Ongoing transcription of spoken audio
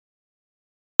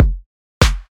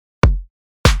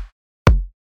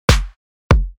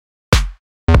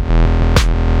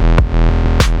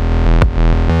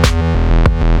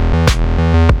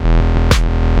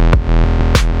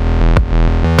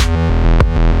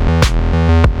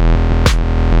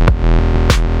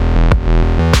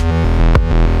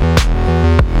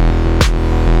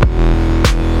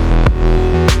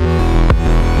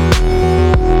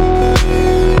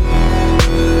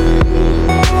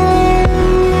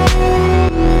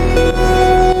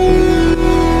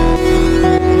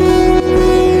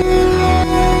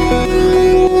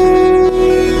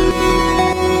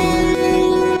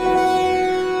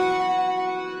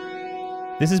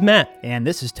is Matt. And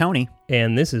this is Tony.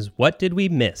 And this is What Did We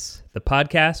Miss? The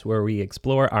podcast where we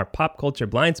explore our pop culture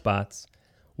blind spots,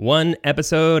 one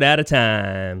episode at a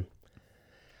time.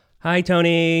 Hi,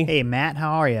 Tony. Hey, Matt.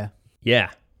 How are you?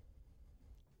 Yeah.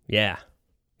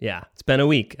 It's been a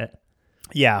week.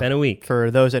 Yeah. Been a week. For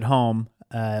those at home,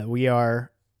 we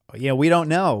don't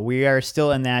know. We are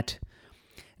still in that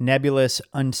nebulous,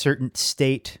 uncertain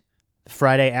state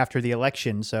Friday after the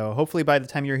election. So hopefully by the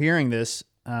time you're hearing this,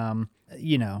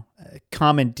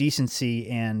 common decency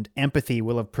and empathy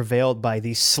will have prevailed by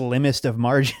the slimmest of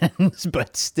margins,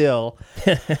 but still.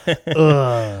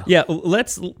 Yeah,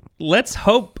 let's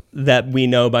hope that we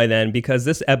know by then, because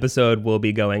this episode will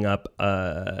be going up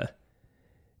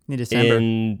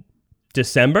in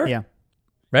December. Yeah.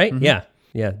 Right? Mm-hmm.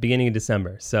 Yeah, beginning of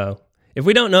December. So if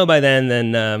we don't know by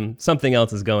then something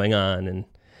else is going on. And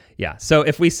yeah, so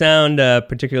if we sound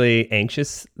particularly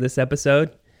anxious this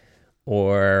episode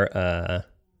or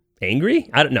angry,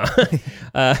 I don't know.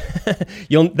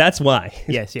 That's why.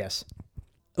 Yes.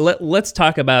 Let's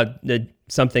talk about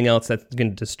something else that's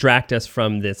going to distract us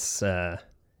from this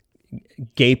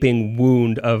gaping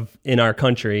wound in our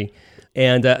country.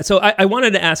 And so I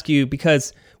wanted to ask you,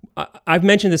 because I've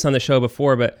mentioned this on the show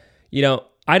before, but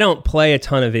I don't play a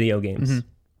ton of video games. Mm-hmm.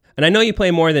 And I know you play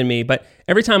more than me, but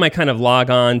every time I kind of log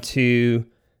on to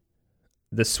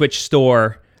the Switch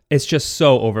store, it's just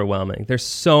so overwhelming. There's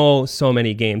so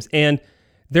many games. And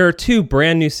there are two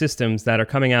brand new systems that are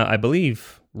coming out, I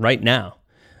believe, right now.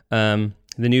 The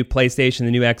new PlayStation,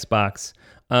 the new Xbox.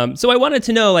 So I wanted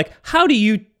to know, how do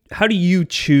you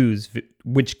choose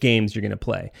which games you're going to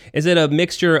play? Is it a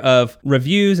mixture of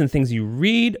reviews and things you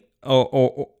read?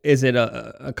 Or is it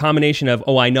a combination of,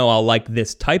 I know I'll like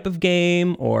this type of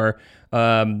game, or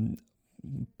a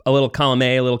little column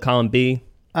A, a little column B?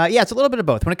 Yeah, it's a little bit of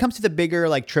both. When it comes to the bigger,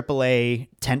 AAA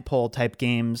tentpole type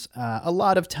games, a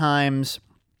lot of times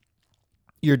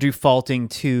you're defaulting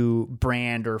to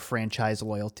brand or franchise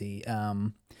loyalty.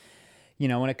 When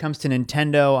it comes to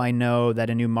Nintendo, I know that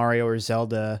a new Mario or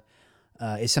Zelda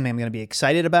is something I'm going to be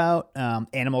excited about.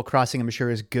 Animal Crossing, I'm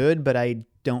sure, is good, but I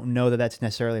don't know that that's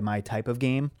necessarily my type of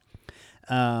game.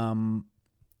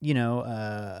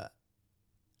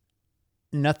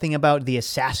 Nothing about the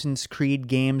Assassin's Creed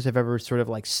games have ever sort of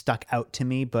stuck out to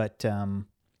me, but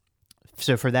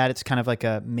so for that, it's kind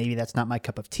of maybe that's not my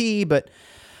cup of tea, but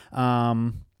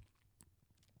and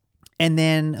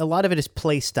then a lot of it is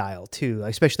play style too,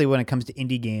 especially when it comes to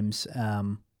indie games.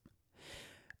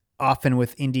 Often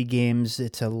with indie games,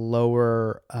 it's a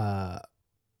lower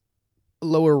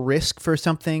risk for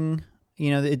something.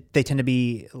 They tend to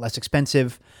be less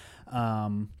expensive.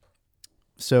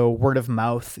 So word of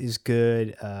mouth is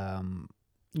good.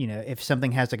 If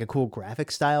something has a cool graphic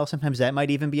style, sometimes that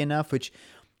might even be enough, which,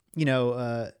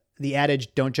 the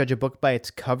adage, don't judge a book by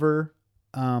its cover,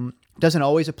 doesn't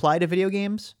always apply to video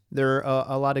games. There are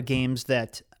a lot of games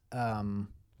that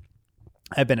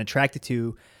I've been attracted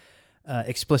to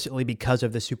explicitly because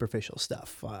of the superficial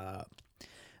stuff.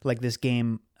 Like this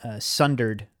game,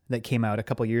 Sundered, that came out a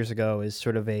couple years ago, is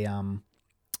sort of a kind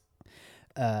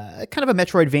of a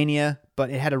Metroidvania, but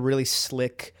it had a really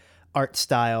slick art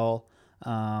style.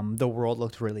 The world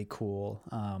looked really cool.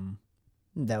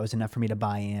 That was enough for me to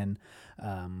buy in.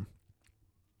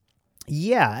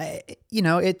 It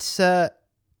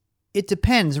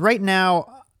depends. Right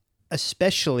now,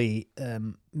 especially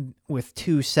with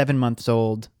two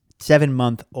 7-month-olds,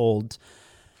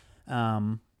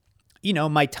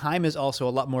 my time is also a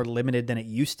lot more limited than it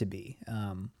used to be.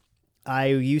 I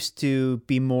used to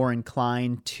be more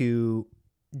inclined to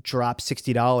drop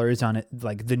 $60 on it,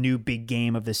 the new big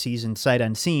game of the season, sight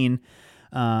unseen.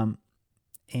 And,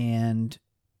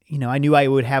 I knew I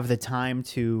would have the time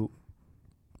to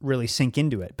really sink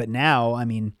into it. But now,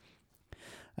 I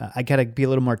got to be a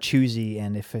little more choosy.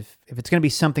 And if it's going to be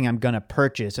something I'm going to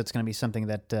purchase, it's going to be something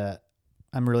that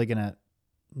I'm really going to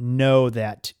know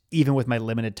that even with my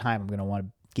limited time, I'm going to want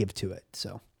to give to it.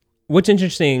 So what's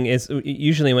interesting is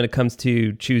usually when it comes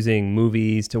to choosing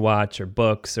movies to watch or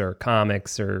books or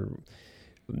comics or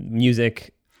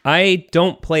music, I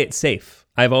don't play it safe.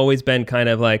 I've always been kind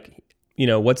of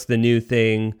what's the new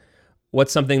thing?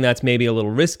 What's something that's maybe a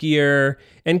little riskier?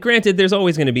 And granted, there's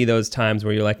always going to be those times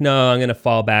where you're like, no, I'm going to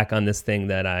fall back on this thing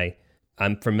that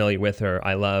I'm familiar with or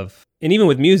I love. And even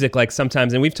with music,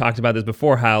 sometimes, and we've talked about this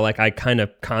before, how I kind of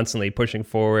constantly pushing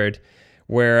forward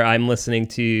where I'm listening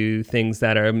to things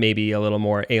that are maybe a little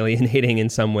more alienating in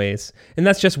some ways. And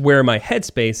that's just where my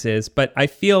headspace is. But I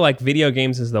feel like video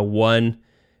games is the one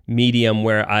medium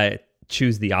where I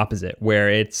choose the opposite, where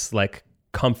it's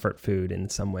comfort food in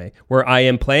some way, where I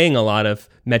am playing a lot of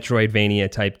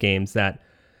Metroidvania type games that,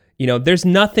 there's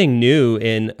nothing new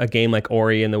in a game like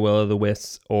Ori and the Will of the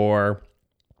Wisps or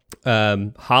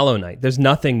Hollow Knight. There's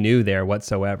nothing new there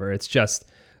whatsoever. It's just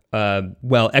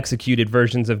well-executed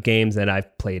versions of games that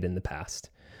I've played in the past.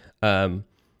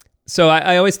 So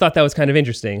I always thought that was kind of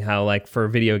interesting how, like, for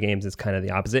video games, it's kind of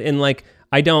the opposite. And, like,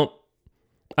 I don't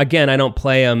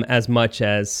play them as much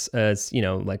as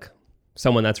like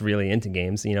someone that's really into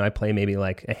games. I play maybe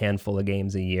like a handful of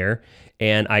games a year,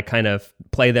 and I kind of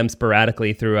play them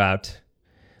sporadically throughout.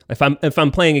 If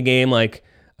I'm playing a game like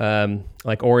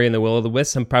Ori and the Will of the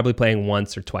Wisps, I'm probably playing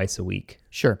once or twice a week.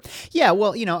 Sure. Yeah,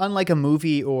 well, unlike a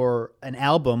movie or an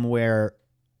album where,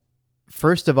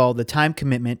 first of all, the time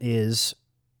commitment is,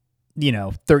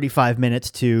 35 minutes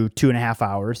to 2.5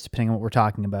 hours, depending on what we're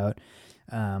talking about.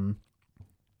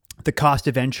 The cost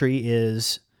of entry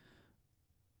is,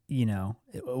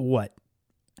 what,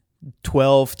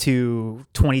 $12 to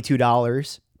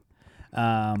 $22.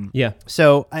 Yeah.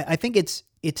 So I think it's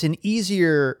an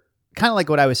easier, kind of like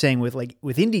what I was saying with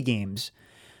indie games,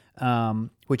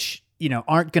 which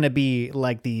aren't going to be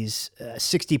like these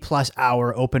 60+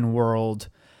 hour open world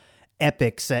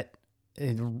epics that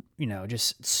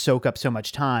just soak up so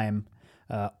much time,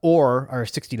 or are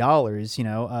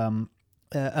 $60.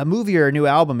 A movie or a new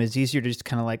album is easier to just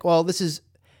kind of like, well,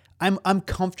 I'm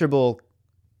comfortable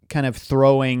kind of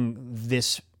throwing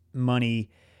this money,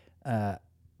 up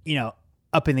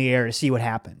in the air to see what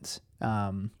happens.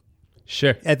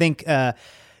 Sure. I think, I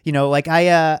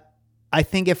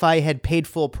think if I had paid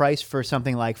full price for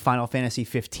something like Final Fantasy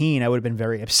 15, I would have been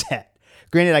very upset.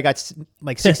 Granted, I got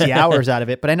like 60 hours out of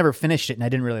it, but I never finished it and I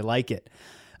didn't really like it.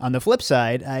 On the flip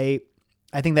side, I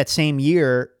think that same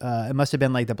year, it must have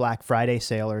been like the Black Friday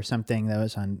sale or something that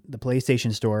was on the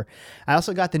PlayStation Store. I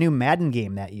also got the new Madden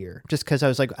game that year just because I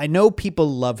was like, I know people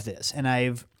love this, and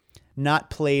I've not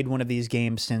played one of these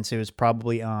games since it was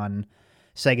probably on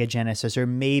Sega Genesis or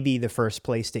maybe the first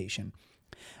PlayStation.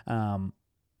 And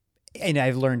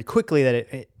I've learned quickly that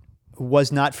it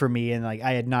was not for me, and like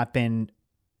I had not been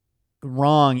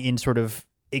wrong in sort of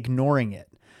ignoring it.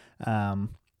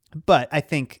 But I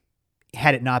think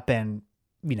had it not been,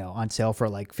 on sale for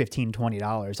like $15,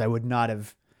 $20, I would not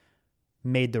have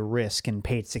made the risk and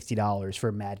paid $60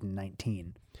 for Madden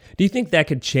 19. Do you think that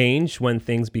could change when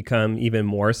things become even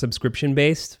more subscription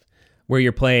based, where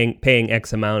you're paying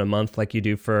X amount a month like you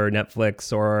do for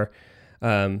Netflix or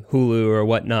Hulu or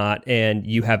whatnot, and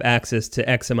you have access to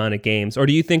X amount of games? Or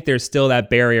do you think there's still that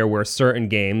barrier where certain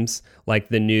games, like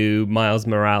the new Miles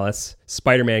Morales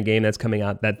Spider-Man game that's coming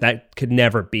out, that could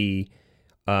never be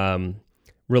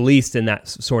released in that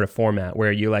sort of format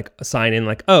where you like sign in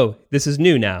like, oh, this is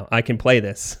new now, I can play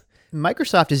this?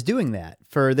 Microsoft is doing that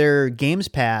for their Games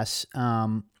Pass.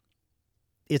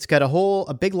 It's got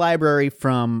a big library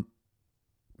from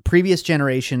previous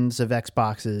generations of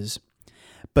Xboxes,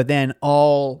 but then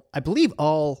I believe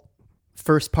all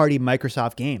first-party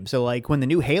Microsoft games. So like when the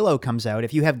new Halo comes out,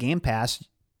 if you have Game Pass,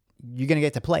 you're going to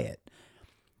get to play it.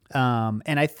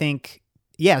 And I think,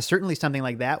 yeah, certainly something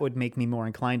like that would make me more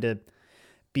inclined to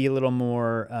be a little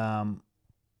more,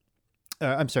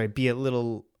 be a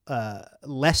little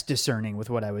less discerning with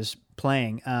what I was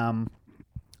playing. I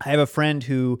have a friend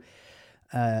who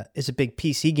is a big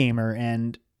PC gamer,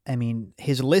 and I mean,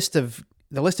 the list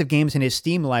of games in his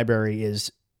Steam library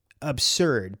is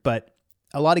absurd, but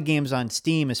a lot of games on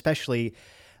Steam especially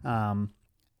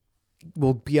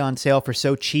will be on sale for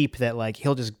so cheap that like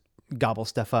he'll just gobble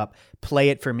stuff up, play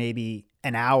it for maybe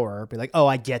an hour, be like, oh,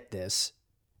 I get this,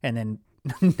 and then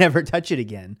never touch it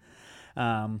again.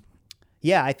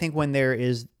 Yeah, I think when there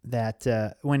is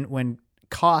that, when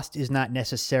cost is not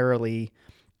necessarily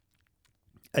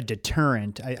a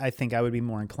deterrent, I think I would be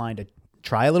more inclined to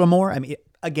try a little more. I mean,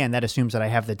 again, that assumes that I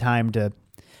have the time to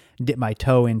dip my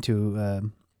toe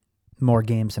into more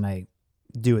games than I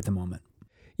do at the moment.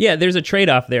 Yeah, there's a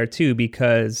trade-off there too,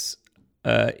 because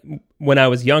when I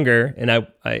was younger and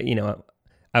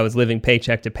I was living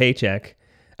paycheck to paycheck,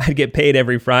 I'd get paid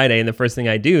every Friday, and the first thing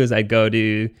I'd do is I'd go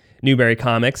to Newberry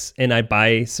Comics and I'd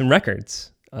buy some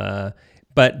records.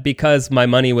 But because my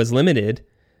money was limited,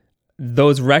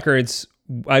 those records,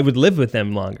 I would live with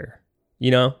them longer.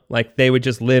 Like they would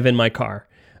just live in my car.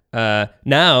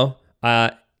 Now,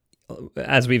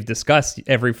 as we've discussed,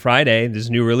 every Friday there's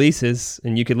new releases,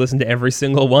 and you could listen to every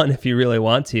single one if you really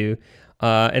want to.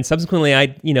 And subsequently,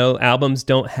 albums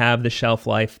don't have the shelf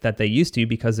life that they used to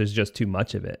because there's just too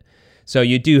much of it. So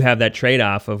you do have that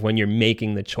trade-off of when you're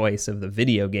making the choice of the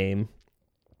video game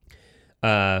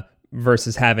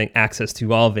versus having access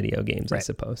to all video games, right. I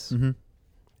suppose. Mm-hmm.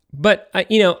 But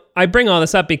I bring all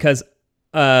this up because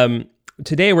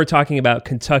today we're talking about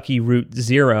Kentucky Route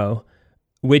Zero,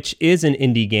 which is an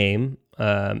indie game,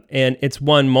 and it's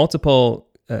won multiple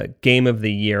Game of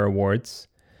the Year awards.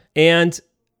 And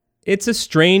it's a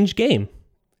strange game.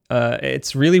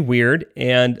 It's really weird,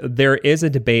 and there is a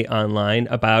debate online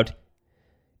about,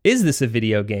 is this a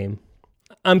video game?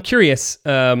 I'm curious,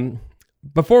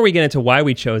 before we get into why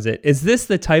we chose it, is this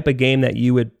the type of game that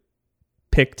you would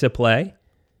pick to play?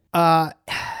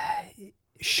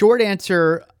 Short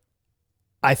answer,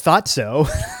 I thought so.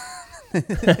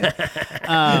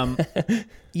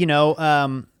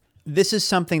 This is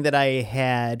something that I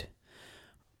had...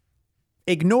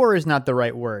 Ignore is not the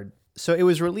right word. So it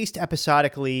was released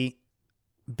episodically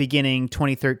beginning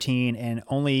 2013, and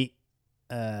only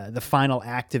the final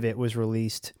act of it was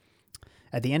released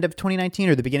at the end of 2019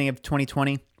 or the beginning of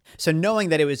 2020. So knowing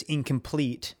that it was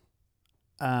incomplete,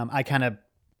 I kind of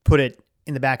put it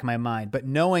in the back of my mind. But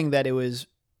knowing that it was,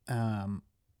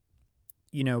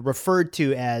 referred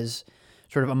to as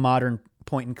sort of a modern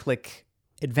point-and-click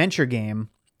adventure game,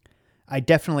 I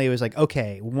definitely was like,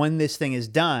 okay, when this thing is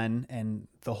done and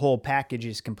the whole package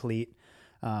is complete,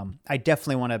 I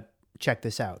definitely want to check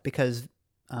this out because,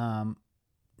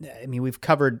 we've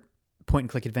covered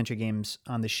point-and-click adventure games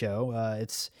on the show.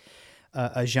 It's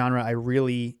a genre I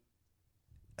really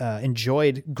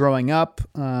enjoyed growing up,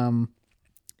 and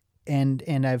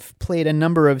I've played a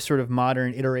number of sort of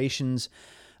modern iterations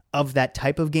of that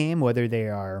type of game, whether they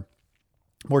are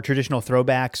more traditional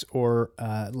throwbacks or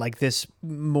like this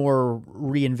more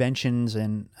reinventions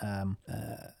and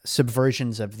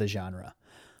subversions of the genre.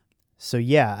 So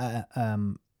yeah,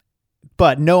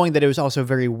 but knowing that it was also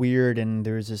very weird and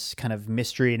there was this kind of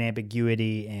mystery and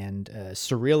ambiguity and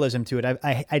surrealism to it,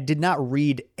 I did not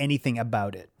read anything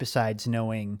about it besides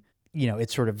knowing,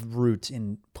 its sort of roots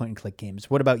in point-and-click games.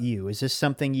 What about you? Is this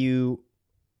something you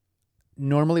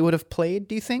normally would have played,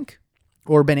 do you think,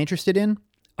 or been interested in?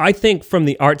 I think from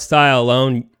the art style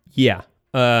alone, yeah.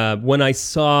 When I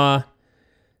saw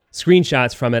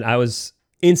screenshots from it, I was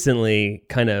instantly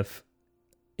kind of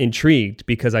intrigued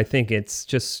because I think it's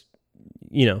just,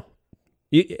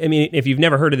 if you've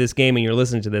never heard of this game and you're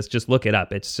listening to this, just look it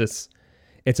up. It's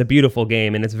a beautiful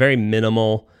game and it's very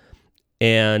minimal,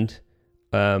 and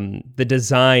the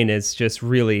design is just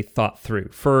really thought through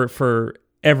for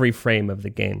every frame of the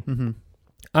game. Mm-hmm.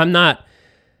 I'm not...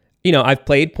 I've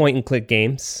played point-and-click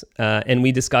games, and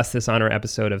we discussed this on our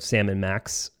episode of Sam and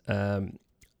Max.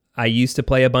 I used to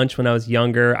play a bunch when I was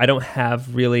younger. I don't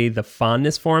have really the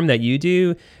fondness for them that you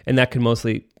do, and that could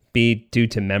mostly be due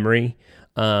to memory.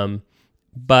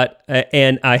 But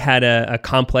I had a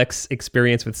complex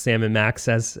experience with Sam and Max.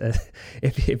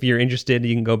 If you're interested,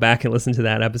 you can go back and listen to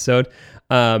that episode.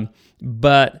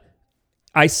 But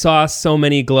I saw so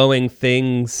many glowing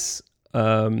things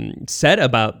said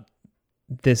about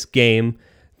this game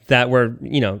that were,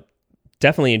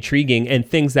 definitely intriguing, and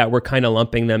things that were kind of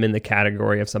lumping them in the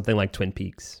category of something like Twin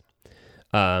Peaks.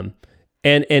 And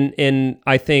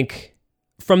I think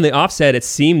from the offset, it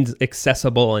seemed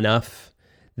accessible enough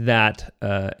that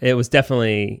it was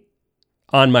definitely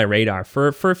on my radar for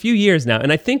a few years now.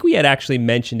 And I think we had actually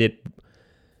mentioned it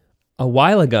a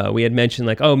while ago. We had mentioned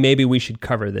like, oh, maybe we should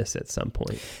cover this at some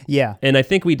point. Yeah. And I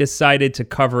think we decided to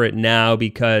cover it now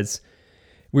because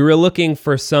we were looking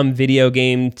for some video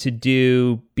game to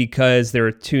do because there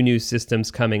were 2 new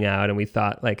systems coming out, and we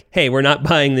thought like, hey, we're not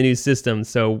buying the new system,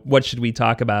 so what should we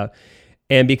talk about?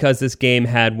 And because this game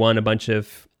had won a bunch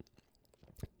of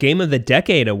Game of the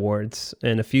Decade awards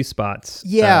in a few spots,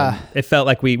 it felt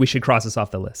like we should cross this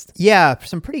off the list. Yeah,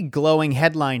 some pretty glowing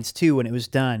headlines too when it was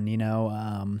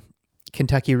done.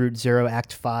 Kentucky Route Zero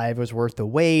Act 5 was worth the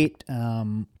wait.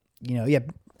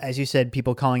 As you said,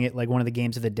 people calling it like one of the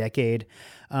games of the decade.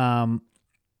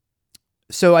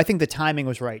 So I think the timing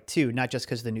was right too, not just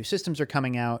because the new systems are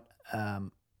coming out,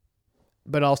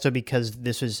 but also because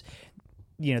this was,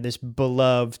 this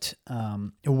beloved,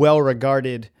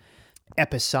 well-regarded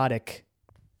episodic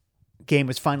game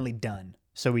was finally done.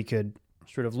 So we could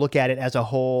sort of look at it as a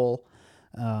whole,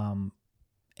 and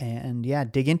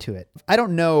dig into it. I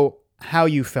don't know how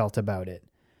you felt about it,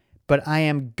 but I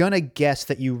am going to guess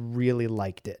that you really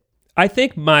liked it. I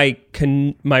think my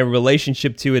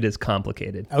relationship to it is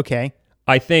complicated. Okay.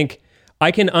 I think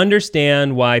I can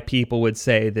understand why people would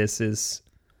say this is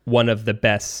one of the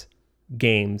best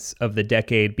games of the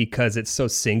decade because it's so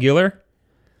singular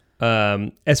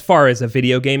as far as a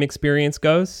video game experience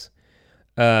goes.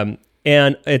 And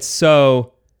it's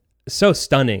so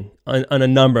stunning on a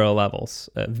number of levels,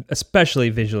 especially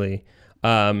visually.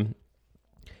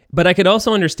 But I could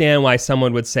also understand why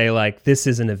someone would say, like, this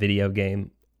isn't a video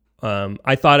game.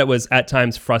 I thought it was at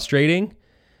times frustrating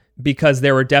because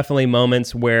there were definitely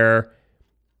moments where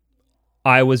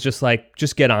I was just like,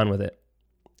 just get on with it.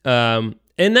 And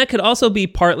that could also be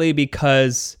partly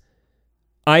because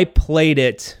I played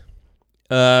it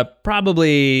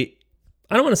probably,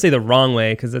 I don't want to say the wrong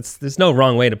way, because there's no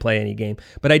wrong way to play any game,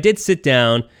 but I did sit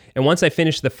down, and once I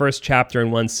finished the first chapter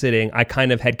in one sitting, I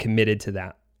kind of had committed to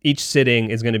that. Each sitting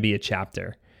is going to be a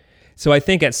chapter. So I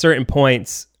think at certain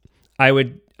points, I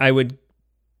would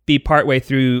be partway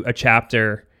through a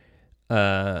chapter,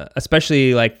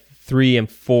 especially like 3 and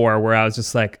 4, where I was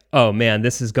just like, oh man,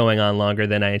 this is going on longer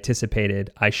than I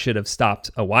anticipated. I should have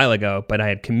stopped a while ago, but I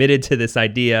had committed to this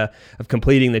idea of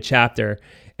completing the chapter.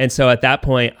 And so at that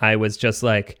point, I was just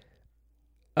like,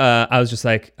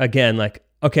 again, like,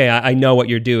 okay, I know what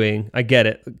you're doing. I get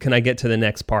it. Can I get to the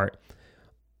next part?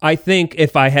 I think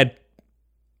if I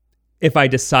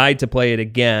decide to play it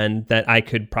again, that I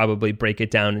could probably break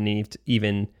it down in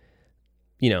even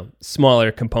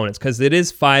smaller components, because it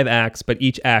is 5 acts, but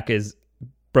each act is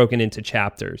broken into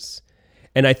chapters.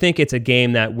 And I think it's a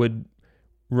game that would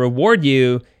reward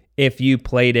you if you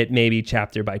played it maybe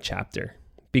chapter by chapter,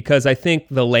 because I think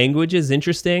the language is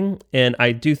interesting. And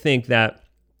I do think that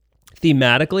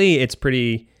thematically it's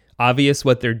pretty obvious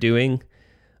what they're doing.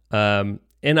 And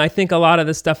I think a lot of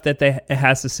the stuff that it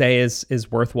has to say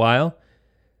is worthwhile.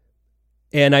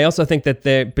 And I also think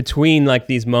that between like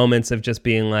these moments of just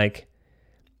being like,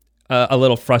 a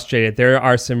little frustrated, there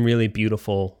are some really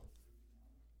beautiful,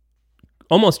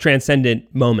 almost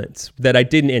transcendent moments that I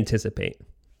didn't anticipate.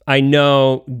 I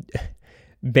know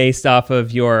based off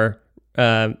of your,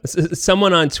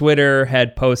 someone on Twitter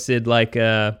had posted like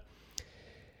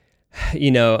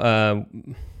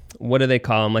what do they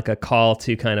call them? Like a call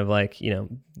to kind of like,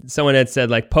 someone had said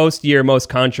like, post your most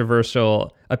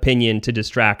controversial opinion to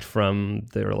distract from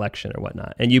the election or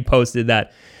whatnot. And you posted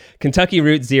that Kentucky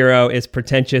Route Zero is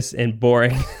pretentious and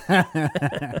boring. Yeah.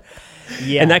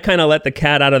 And that kind of let the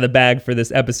cat out of the bag for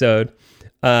this episode.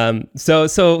 So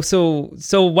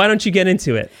why don't you get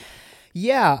into it?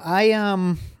 Yeah,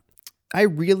 I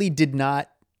really did not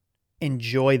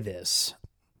enjoy this.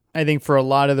 I think for a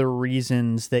lot of the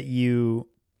reasons that you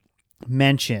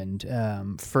mentioned.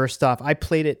 First off, I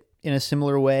played it in a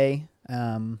similar way,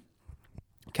 kind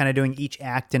of doing each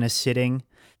act in a sitting.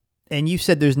 And you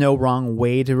said there's no wrong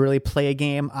way to really play a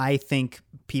game. I think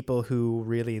people who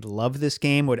really love this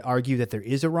game would argue that there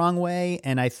is a wrong way,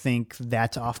 and I think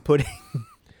that's off-putting.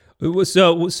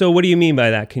 So what do you mean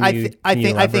by that? Can you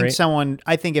elaborate?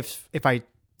 I think if I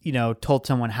told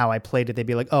someone how I played it, they'd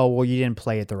be like, "Oh, well, you didn't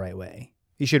play it the right way.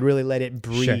 You should really let it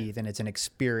breathe, sure. And it's an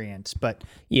experience." But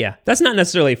yeah, that's not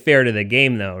necessarily fair to the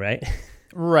game, though, right?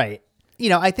 Right.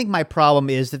 I think my problem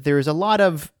is that there is a lot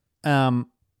of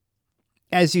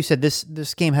as you said,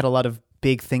 this game had a lot of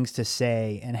big things to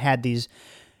say and it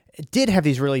did have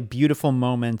these really beautiful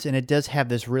moments, and it does have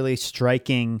this really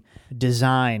striking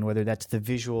design, whether that's the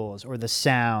visuals or the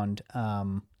sound.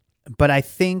 But I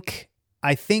think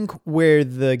where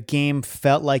the game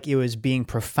felt like it was being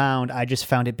profound, I just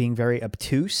found it being very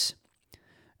obtuse.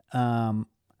 I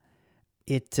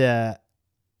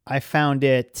found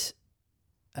it.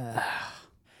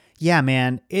 Yeah,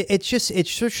 man, it just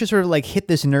sort of like hit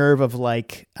this nerve of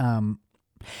like,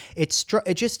 it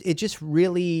just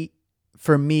really,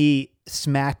 for me,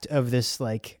 smacked of this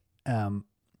like,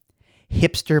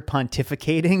 hipster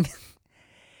pontificating,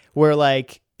 where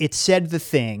like it said the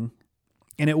thing,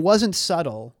 and it wasn't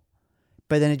subtle,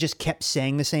 but then it just kept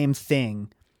saying the same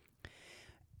thing,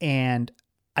 and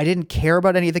I didn't care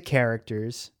about any of the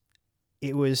characters.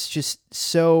 It was just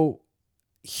so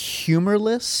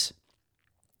humorless.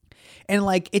 And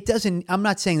like, I'm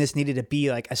not saying this needed to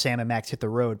be like a Sam and Max Hit the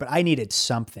Road, but I needed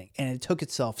something. And it took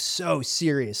itself so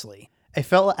seriously. I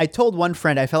told one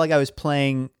friend, I felt like I was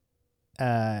playing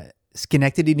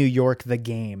Schenectady, New York, the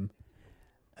game,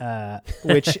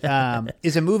 which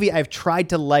is a movie I've tried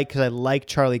to like because I like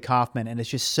Charlie Kaufman, and it's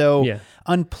just so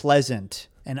unpleasant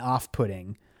and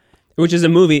off-putting. Which is a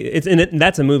movie,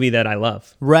 that's a movie that I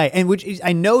love. Right. And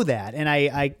I know that. And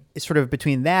I sort of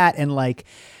between that and like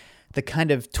the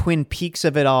kind of Twin Peaks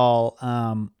of it all.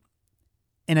 And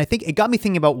I think it got me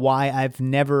thinking about why I've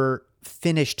never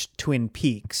finished Twin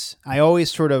Peaks. I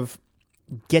always sort of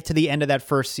get to the end of that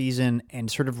first season and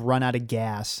sort of run out of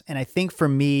gas. And I think for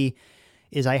me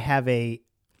is my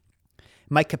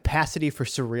capacity for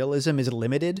surrealism is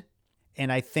limited. And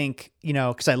I think,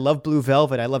 because I love Blue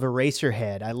Velvet, I love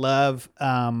Eraserhead, I love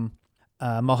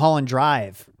Mulholland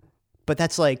Drive, but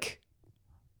that's like,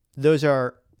 those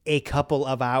are a couple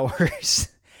of hours.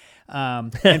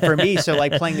 And for me, so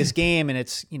like playing this game and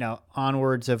it's,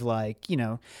 onwards of like,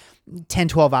 10,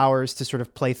 12 hours to sort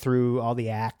of play through all the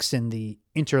acts and the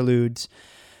interludes.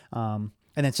 And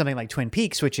then something like Twin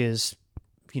Peaks, which is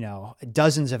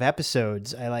dozens of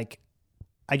episodes,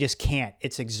 I just can't.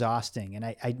 It's exhausting.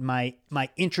 And my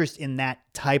interest in that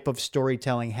type of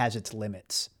storytelling has its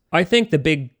limits. I think the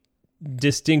big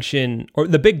distinction or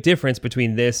the big difference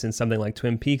between this and something like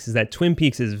Twin Peaks is that Twin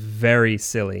Peaks is very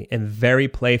silly and very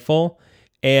playful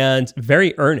and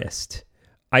very earnest.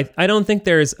 I don't think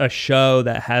there's a show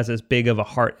that has as big of a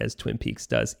heart as Twin Peaks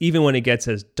does, even when it gets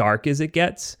as dark as it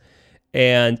gets.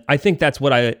 And I think that's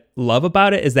what I love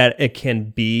about it, is that it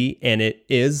can be, and it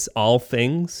is, all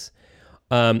things.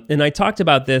 And I talked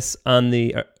about this on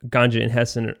the Ganja and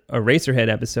Hessen Eraserhead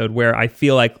episode, where I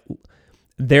feel like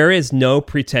there is no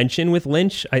pretension with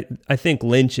Lynch. I think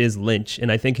Lynch is Lynch,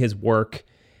 and I think his work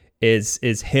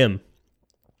is him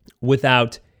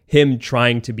without him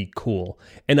trying to be cool.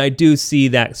 And I do see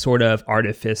that sort of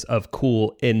artifice of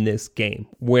cool in this game,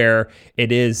 where it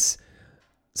is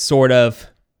sort of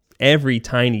every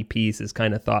tiny piece is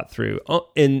kind of thought through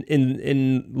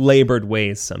in labored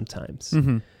ways sometimes.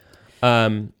 Mm-hmm.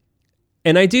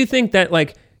 And I do think that,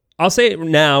 like, I'll say it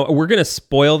now, we're going to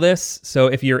spoil this. So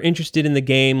if you're interested in the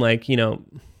game,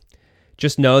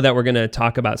 just know that we're going to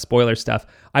talk about spoiler stuff.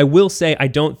 I will say, I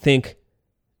don't think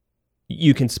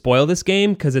you can spoil this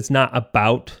game because it's not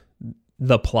about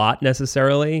the plot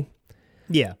necessarily.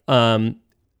 Yeah.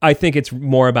 I think it's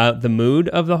more about the mood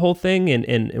of the whole thing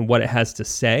and what it has to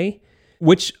say,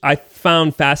 which I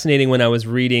found fascinating when I was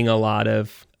reading a lot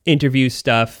of interview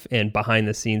stuff and behind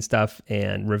the scenes stuff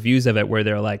and reviews of it, where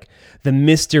they're like, the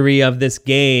mystery of this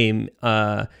game,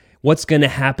 what's going to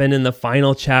happen in the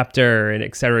final chapter, and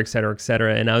et cetera, et cetera, et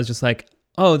cetera. And I was just like,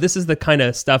 oh, this is the kind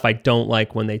of stuff I don't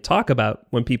like when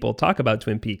people talk about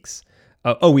Twin Peaks.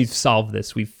 We've solved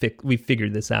this. We've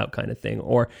figured this out, kind of thing.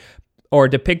 Or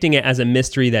depicting it as a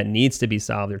mystery that needs to be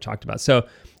solved or talked about. So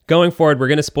going forward, we're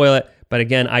going to spoil it. But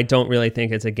again, I don't really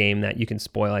think it's a game that you can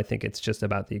spoil. I think it's just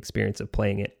about the experience of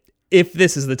playing it, if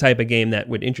this is the type of game that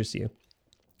would interest you.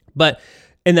 But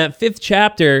in that 5th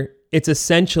chapter, it's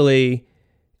essentially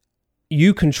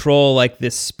you control like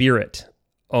this spirit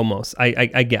almost,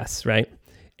 I guess, right?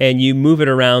 And you move it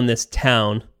around this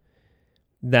town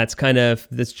that's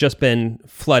just been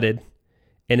flooded,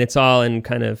 and it's all in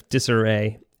kind of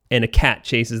disarray, and a cat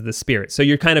chases the spirit. So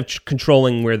you're kind of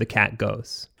controlling where the cat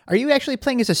goes. Are you actually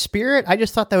playing as a spirit? I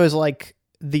just thought that was like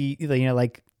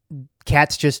like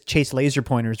cats just chase laser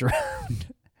pointers around.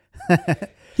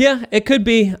 Yeah, it could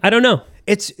be. I don't know.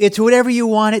 It's whatever you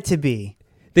want it to be.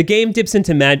 The game dips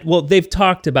into well, they've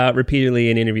talked about repeatedly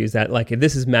in interviews that like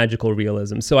this is magical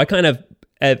realism. So I kind of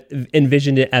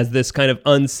envisioned it as this kind of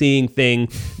unseeing thing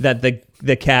that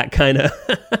the cat kind of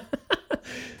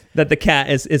that the cat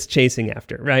is chasing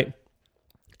after, right?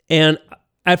 And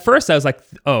at first I was like,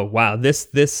 oh wow,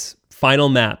 this final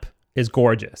map is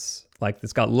gorgeous. Like,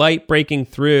 it's got light breaking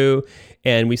through,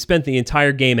 and we spent the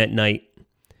entire game at night,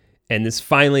 and this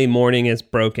finally morning is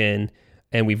broken,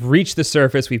 and we've reached the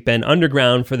surface. We've been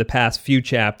underground for the past few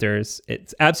chapters.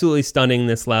 It's absolutely stunning,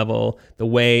 this level, the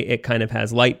way it kind of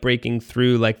has light breaking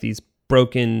through like these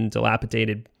broken,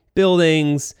 dilapidated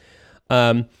buildings.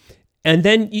 And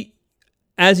then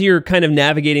as you're kind of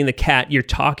navigating the cat, you're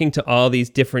talking to all these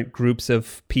different groups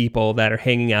of people that are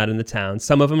hanging out in the town.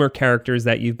 Some of them are characters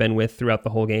that you've been with throughout the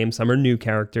whole game. Some are new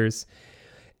characters.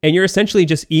 And you're essentially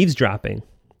just eavesdropping.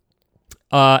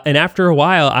 And after a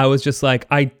while, I was just like,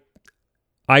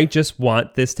 I just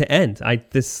want this to end. I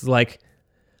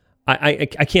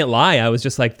can't lie. I was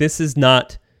just like, this is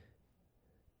not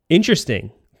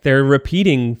interesting. They're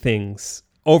repeating things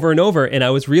over and over. And I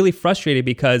was really frustrated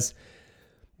because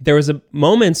there was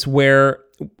moments where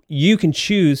you can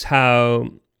choose how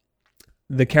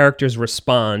the characters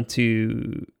respond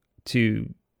to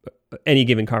any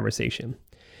given conversation.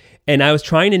 And I was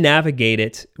trying to navigate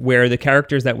it where the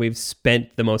characters that we've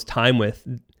spent the most time with,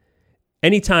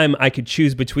 anytime I could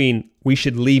choose between we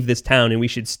should leave this town and we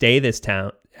should stay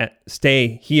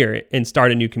here and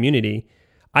start a new community,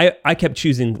 I kept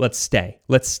choosing let's stay.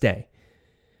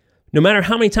 No matter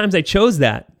how many times I chose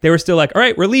that, they were still like, all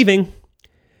right, we're leaving.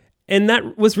 And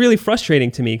that was really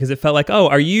frustrating to me because it felt like, oh,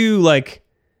 are you like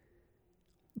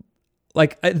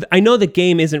I know the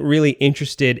game isn't really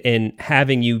interested in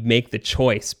having you make the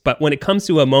choice, but when it comes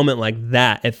to a moment like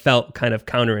that, it felt kind of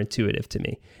counterintuitive to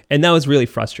me. And that was really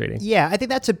frustrating. Yeah, I think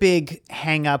that's a big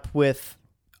hang up with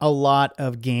a lot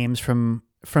of games from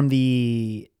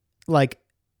the like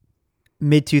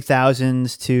mid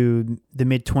 2000s to the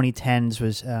mid 2010s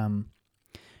was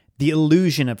the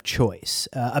illusion of choice.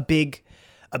 A big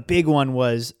one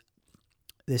was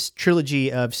this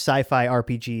trilogy of sci-fi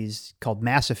RPGs called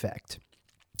Mass Effect.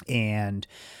 And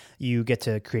you get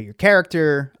to create your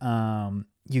character.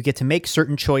 you get to make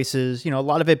certain choices, a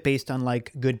lot of it based on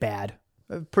like good, bad,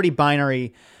 a pretty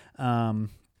binary, a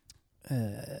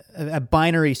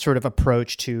binary sort of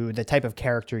approach to the type of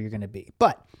character you're going to be.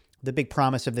 But the big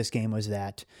promise of this game was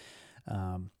that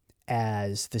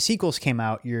as the sequels came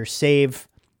out, your save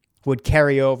would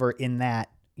carry over in that,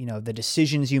 the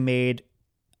decisions you made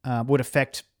would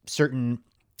affect certain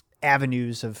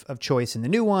avenues of choice in the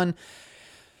new one,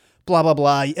 blah, blah,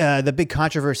 blah. The big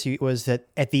controversy was that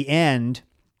at the end,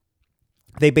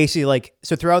 they basically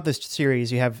so throughout this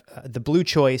series, you have the blue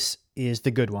choice is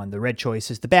the good one. The red choice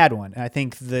is the bad one. And I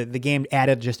think the game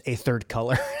added just a third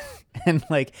color. And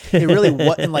it really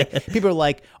wasn't people are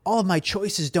like, all of my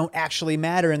choices don't actually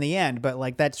matter in the end.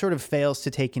 But that sort of fails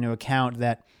to take into account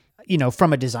that,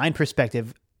 from a design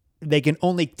perspective, they can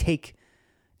only take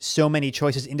so many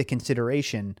choices into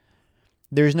consideration.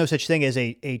 There's no such thing as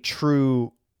there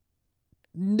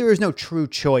is no true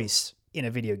choice in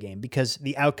a video game because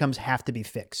the outcomes have to be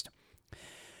fixed.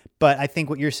 But I think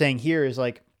what you're saying here is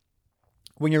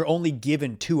when you're only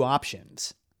given two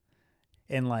options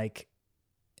and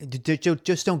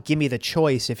just don't give me the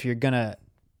choice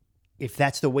if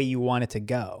that's the way you want it to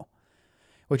go,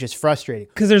 which is frustrating.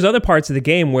 Because there's other parts of the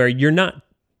game where you're not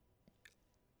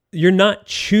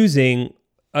choosing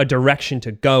a direction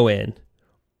to go in.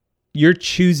 You're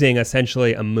choosing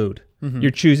essentially a mood. Mm-hmm.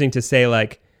 You're choosing to say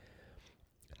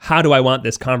how do I want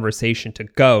this conversation to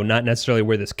go, not necessarily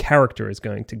where this character is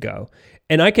going to go.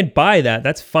 And I could buy that.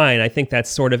 That's fine. I think that's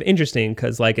sort of interesting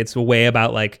because it's a way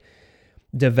about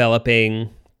developing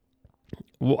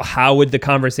how would the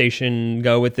conversation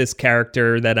go with this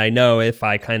character that I know if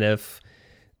I kind of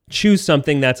choose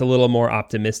something that's a little more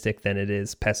optimistic than it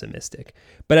is pessimistic.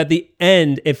 But at the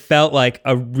end, it felt like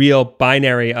a real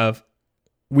binary of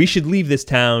we should leave this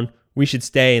town, we should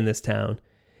stay in this town.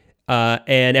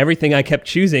 And everything I kept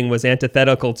choosing was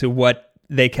antithetical to what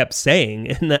they kept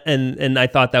saying. And I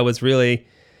thought that was really,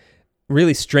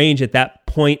 really strange at that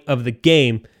point of the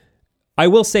game. I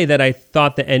will say that I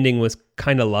thought the ending was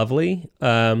kind of lovely,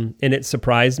 and it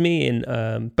surprised me.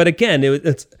 And but again,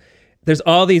 there's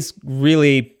all these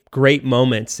really great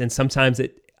moments, and sometimes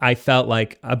I felt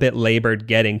a bit labored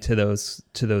getting to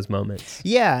those moments.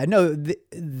 Yeah, no,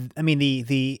 I mean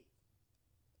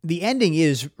the ending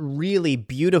is really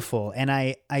beautiful, and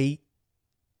I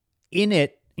in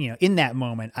it, in that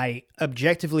moment, I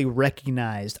objectively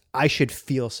recognized I should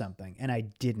feel something, and I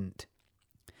didn't.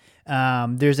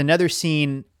 There's another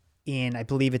scene in, I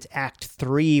believe it's Act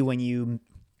 3 when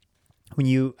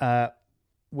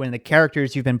the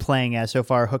characters you've been playing as so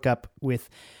far hook up with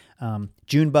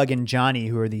Junebug and Johnny,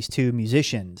 who are these two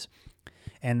musicians,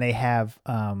 and they have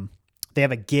a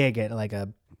gig at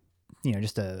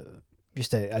just a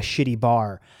shitty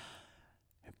bar,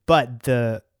 but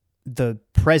the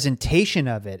presentation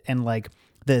of it and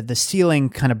the ceiling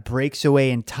kind of breaks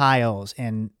away in tiles,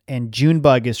 and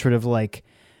Junebug is sort of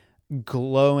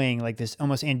glowing like this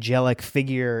almost angelic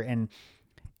figure, and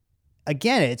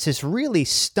again it's this really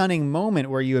stunning moment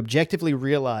where you objectively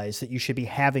realize that you should be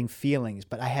having feelings,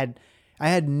 but I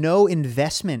had no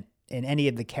investment in any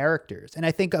of the characters. And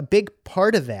I think a big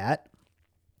part of that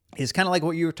is kind of like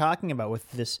what you were talking about with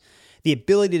the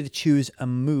ability to choose a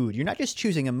mood. You're not just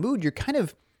choosing a mood, you're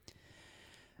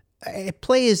it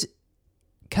plays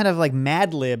kind of like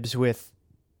Mad Libs with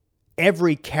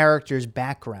every character's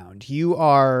background. You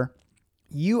are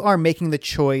making the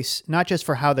choice not just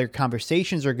for how their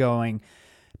conversations are going,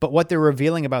 but what they're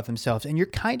revealing about themselves, and you're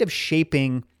kind of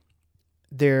shaping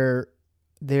their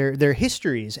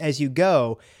histories as you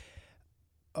go.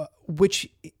 Which,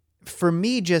 for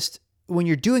me, just when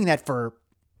you're doing that for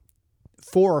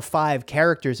 4 or 5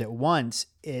 characters at once,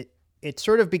 it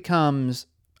sort of becomes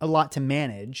a lot to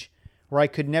manage, where I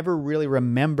could never really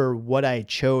remember what I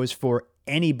chose for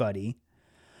anybody.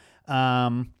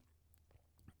 And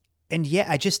yeah,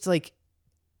 I just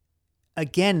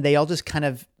again, they all just kind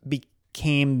of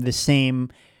became the same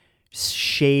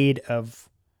shade of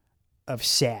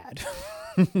sad,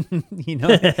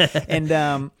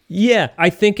 and yeah, I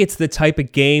think it's the type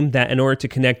of game that in order to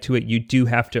connect to it, you do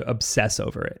have to obsess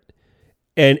over it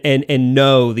and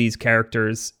know these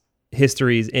characters'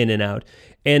 histories in and out.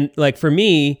 And for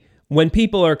me, when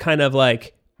people are kind of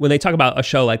when they talk about a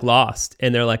show like Lost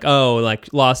and they're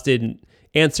Lost didn't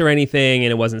answer anything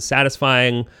and it wasn't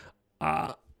satisfying,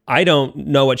 I don't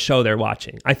know what show they're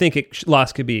watching. I think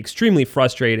Lost could be extremely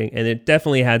frustrating, and it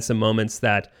definitely had some moments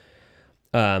that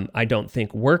I don't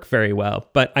think work very well.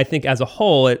 But I think as a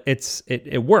whole,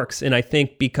 it works. And I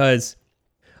think because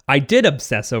I did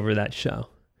obsess over that show,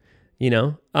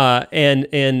 and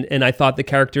I thought the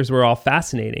characters were all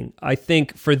fascinating. I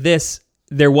think for this,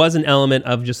 there was an element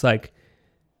of just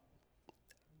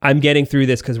I'm getting through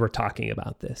this because we're talking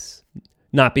about this,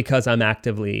 not because I'm not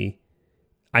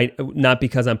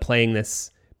because I'm playing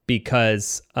this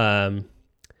because,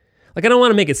 like, I don't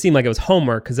want to make it seem like it was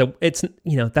homework, because it's,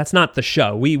 that's not the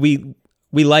show. We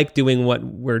like doing what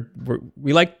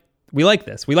we like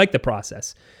this. We like the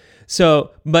process.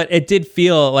 So, but it did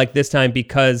feel like this time,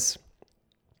 because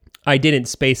I didn't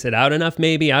space it out enough,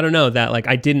 maybe. I don't know, that like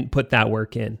I didn't put that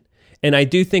work in. And I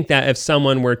do think that if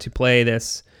someone were to play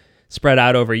this spread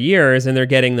out over years and they're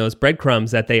getting those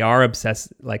breadcrumbs, that they are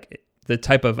obsessed, like the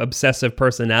type of obsessive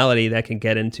personality that can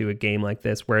get into a game like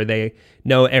this, where they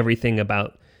know everything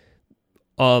about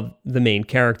all the main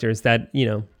characters, that,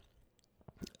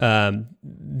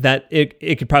 that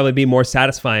it could probably be more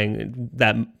satisfying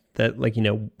that like,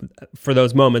 for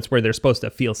those moments where they're supposed to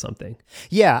feel something.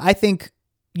 Yeah, I think,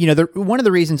 one of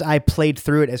the reasons I played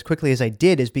through it as quickly as I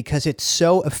did is because it's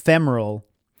so ephemeral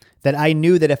that I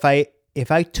knew that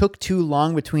if I took too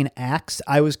long between acts,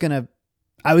 I was gonna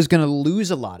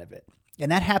lose a lot of it,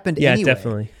 and that happened anyway. Yeah,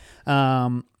 definitely.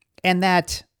 And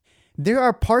that there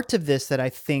are parts of this that I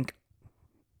think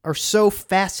are so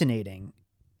fascinating,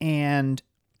 and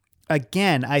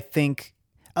again, I think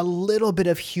a little bit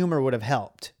of humor would have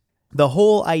helped. The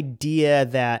whole idea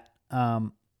that,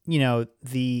 early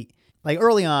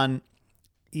on,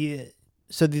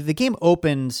 so the game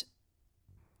opens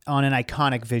on an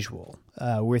iconic visual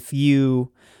with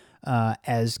you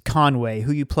as Conway,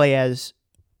 who you play as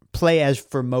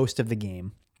for most of the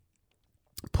game,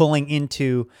 pulling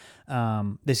into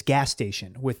this gas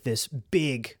station with this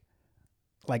big,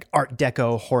 like, Art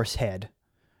Deco horse head.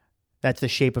 That's the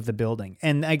shape of the building.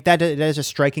 And like that is a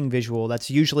striking visual. That's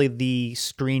usually the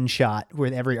screenshot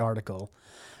with every article.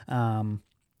 And,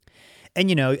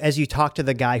 as you talk to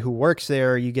the guy who works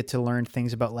there, you get to learn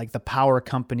things about, like, the power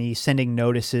company sending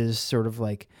notices, sort of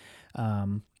like,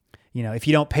 if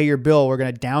you don't pay your bill, we're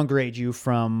going to downgrade you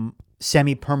from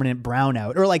semi-permanent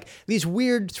brownout, or like these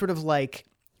weird sort of, like,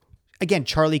 again,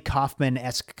 Charlie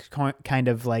Kaufman-esque kind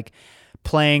of, like,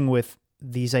 playing with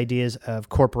these ideas of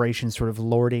corporations sort of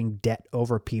lording debt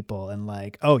over people, and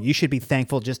like, oh, you should be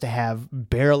thankful just to have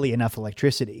barely enough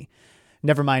electricity.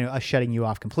 Never mind us shutting you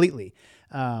off completely.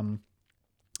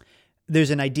 There's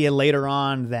an idea later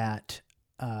on that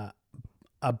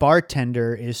a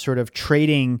bartender is sort of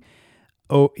trading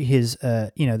his,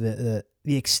 the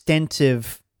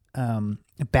extensive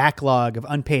backlog of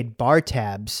unpaid bar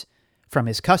tabs from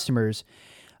his customers.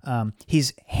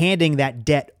 He's handing that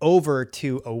debt over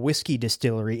to a whiskey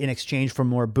distillery in exchange for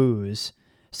more booze.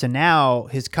 So now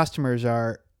his customers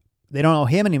they don't owe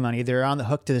him any money. They're on the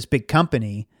hook to this big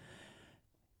company,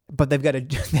 but they've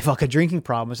like a drinking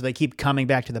problem. So they keep coming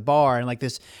back to the bar, and like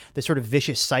this sort of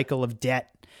vicious cycle of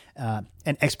debt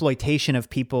and exploitation of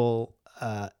people,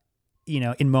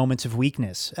 in moments of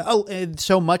weakness.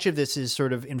 So much of this is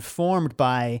sort of informed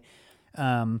by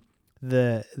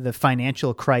the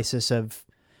financial crisis of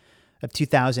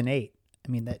 2008. I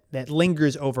mean, that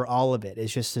lingers over all of it.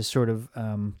 It's just this sort of,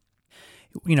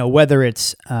 whether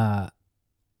it's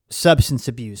substance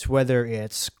abuse, whether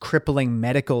it's crippling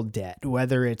medical debt,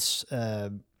 whether it's,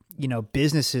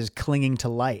 businesses clinging to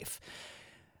life.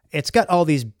 It's got all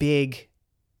these big,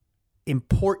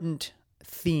 important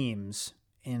themes.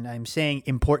 And I'm saying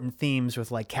important themes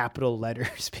with, like, capital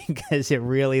letters because it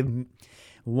really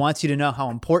wants you to know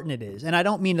how important it is. And I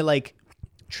don't mean to, like,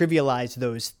 trivialize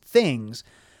those things,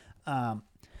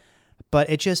 but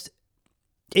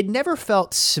it never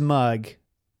felt smug,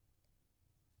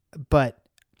 but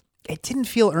it didn't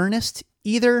feel earnest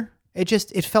either.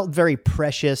 It felt very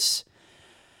precious.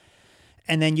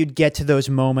 And then you'd get to those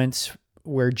moments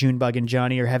where Junebug and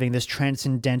Johnny are having this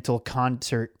transcendental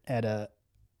concert at a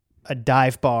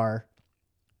dive bar,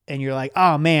 and you're like,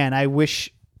 oh man, I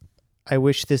wish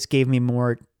this gave me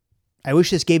more. I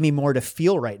wish this gave me more to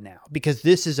feel right now, because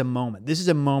this is a moment. This is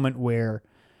a moment where,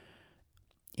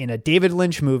 in a David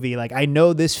Lynch movie, like, I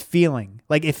know this feeling.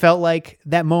 Like, it felt like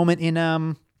that moment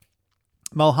in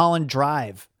Mulholland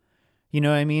Drive. You know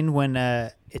what I mean? When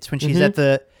it's when she's at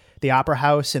the opera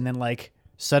house, and then, like,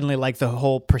 suddenly, like, the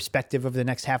whole perspective of the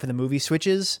next half of the movie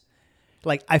switches.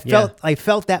 Like, I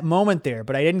felt that moment there,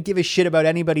 but I didn't give a shit about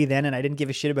anybody then, and I didn't give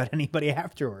a shit about anybody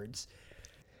afterwards.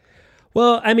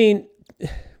 Well, I mean,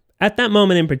 at that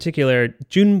moment in particular,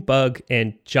 Junebug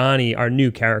and Johnny are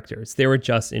new characters. They were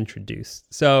just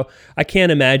introduced. So I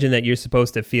can't imagine that you're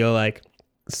supposed to feel like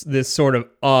this sort of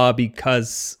awe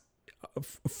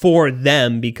for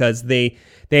them, because they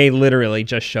literally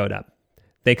just showed up.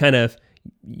 They kind of,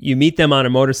 you meet them on a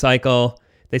motorcycle.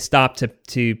 They stop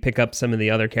to pick up some of the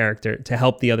other to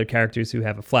help the other characters who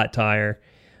have a flat tire.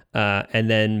 And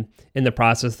then in the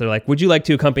process, they're like, would you like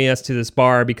to accompany us to this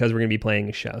bar because we're going to be playing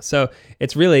a show? So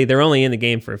it's really, they're only in the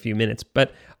game for a few minutes.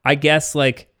 But I guess,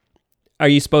 like, are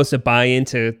you supposed to buy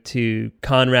into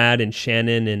Conrad and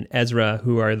Shannon and Ezra,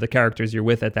 who are the characters you're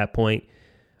with at that point?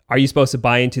 Are you supposed to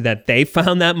buy into that they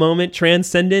found that moment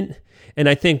transcendent? And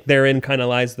I think therein kind of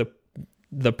lies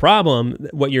the problem.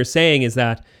 What you're saying is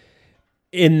that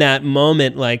in that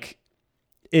moment, like,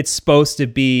 it's supposed to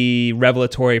be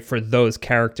revelatory for those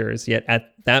characters, yet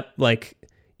at that, like,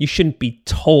 you shouldn't be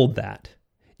told that.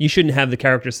 You shouldn't have the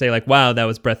characters say, like, wow, that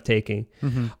was breathtaking.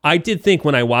 Mm-hmm. I did think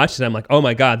when I watched it, I'm like, oh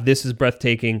my God, this is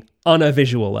breathtaking on a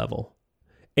visual level.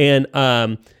 And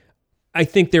I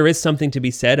think there is something to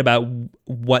be said about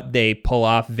what they pull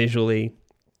off visually.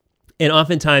 And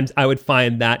oftentimes I would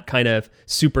find that kind of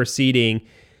superseding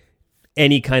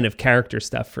any kind of character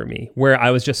stuff for me, where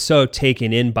I was just so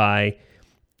taken in by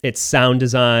its sound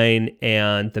design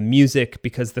and the music,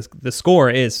 because the score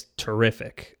is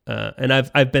terrific. And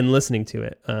I've been listening to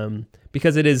it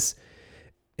because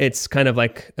it's kind of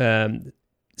like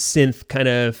synth kind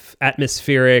of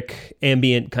atmospheric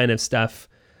ambient kind of stuff.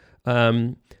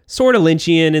 Sort of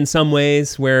Lynchian in some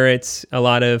ways, where it's a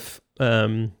lot of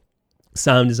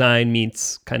sound design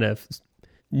meets kind of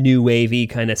new wavy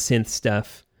kind of synth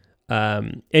stuff.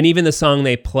 And even the song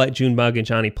they play, Junebug and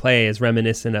Johnny play, is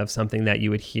reminiscent of something that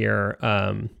you would hear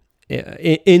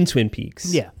in Twin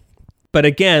Peaks. Yeah. But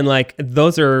again, like,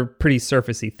 those are pretty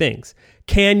surfacey things.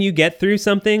 Can you get through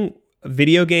something, a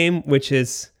video game, which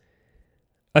is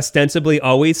ostensibly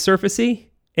always surfacey,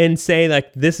 and say,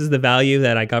 like, this is the value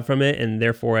that I got from it and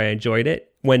therefore I enjoyed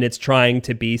it, when it's trying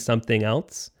to be something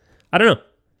else? I don't know.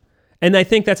 And I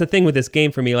think that's a thing with this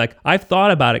game for me. Like, I've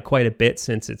thought about it quite a bit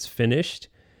since it's finished.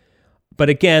 But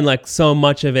again, like, so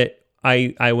much of it,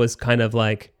 I was kind of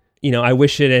like, I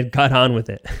wish it had got on with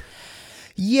it.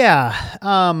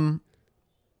 Yeah.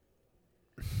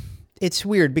 It's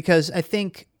weird because I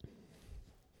think,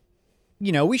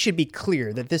 we should be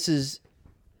clear that this is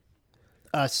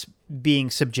us being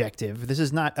subjective. This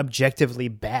is not objectively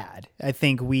bad. I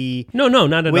think No,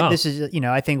 not at all. This is,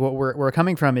 I think what we're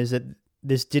coming from is that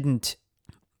this didn't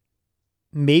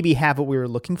maybe have what we were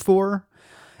looking for.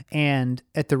 And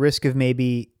at the risk of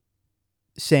maybe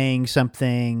saying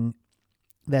something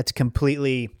that's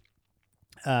completely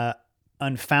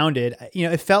unfounded,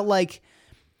 it felt like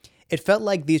this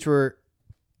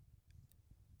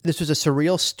was a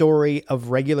surreal story of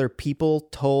regular people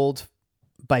told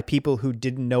by people who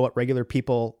didn't know what regular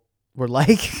people were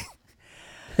like.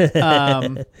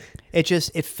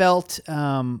 It felt,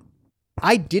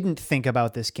 I didn't think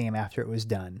about this game after it was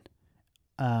done.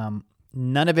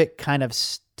 None of it kind of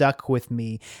stuck with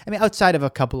me. I mean, outside of a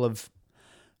couple of,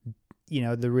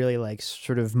 the really, like,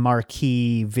 sort of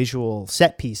marquee visual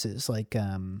set pieces, like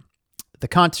the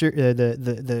concert,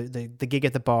 the gig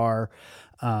at the bar,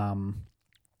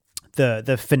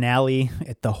 the finale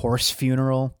at the horse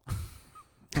funeral.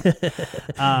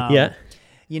 Yeah.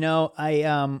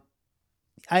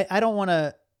 I don't want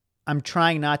to. I'm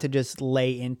trying not to just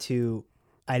lay into,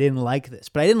 I didn't like this,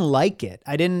 but I didn't like it.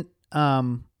 I didn't.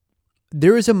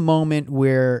 There is a moment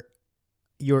where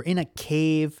you're in a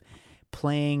cave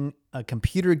playing a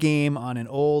computer game on an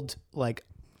old, like,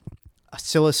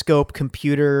 oscilloscope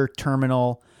computer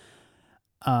terminal.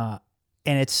 And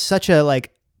it's such a,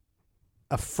 like,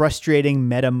 a frustrating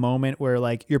meta moment where,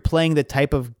 like, you're playing the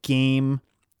type of game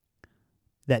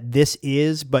that this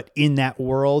is, but in that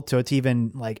world. So it's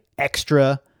even, like,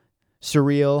 extra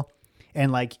surreal.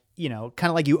 And, like, kind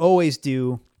of like you always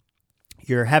do,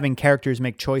 you're having characters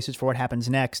make choices for what happens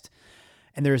next.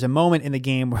 And there's a moment in the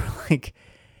game where, like,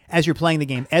 as you're playing the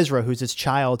game, Ezra, who's this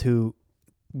child who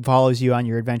follows you on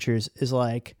your adventures, is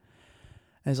like,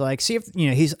 see if,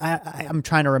 I'm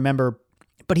trying to remember,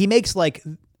 but he makes, like,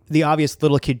 the obvious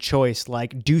little kid choice,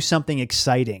 like, do something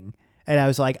exciting. And I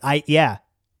was like,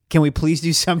 can we please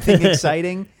do something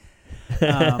exciting?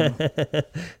 Well,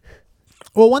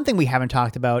 one thing we haven't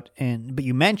talked about, but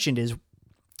you mentioned, is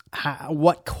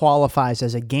what qualifies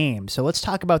as a game. So let's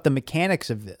talk about the mechanics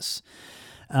of this.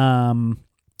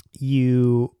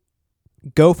 You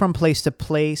go from place to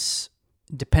place,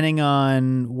 depending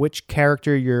on which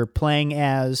character you're playing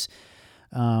as.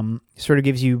 Sort of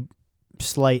gives you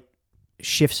slight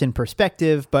shifts in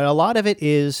perspective, but a lot of it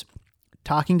is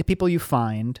talking to people you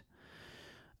find,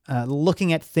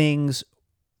 looking at things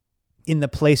in the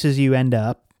places you end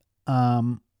up.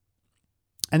 And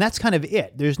that's kind of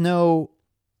it. There's no,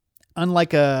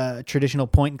 unlike a traditional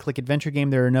point and click adventure game,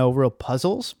 there are no real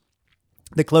puzzles.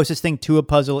 The closest thing to a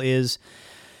puzzle is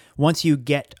once you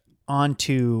get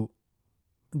onto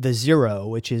the Zero,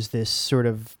 which is this sort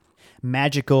of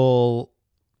magical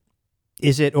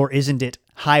is it or isn't it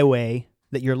highway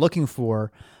that you're looking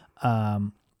for,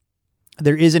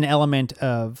 there is an element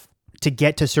of, to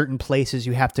get to certain places,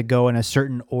 you have to go in a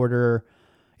certain order.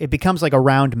 It becomes like a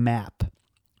round map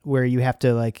where you have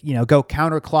to like, go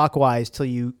counterclockwise till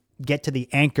you get to the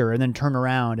anchor and then turn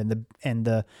around, and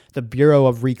the Bureau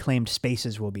of Reclaimed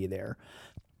Spaces will be there,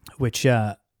 which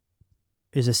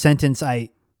is a sentence I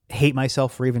hate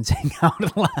myself for even saying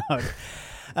out loud.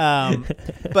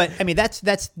 But I mean,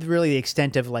 that's really the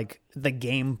extent of like the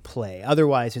gameplay.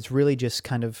 Otherwise, it's really just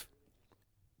kind of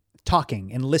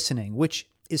talking and listening, which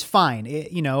is fine.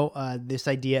 This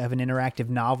idea of an interactive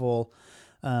novel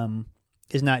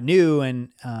is not new, and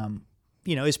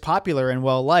is popular and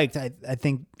well liked. I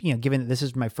think, given that this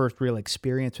is my first real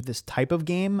experience with this type of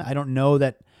game, I don't know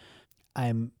that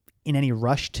I'm in any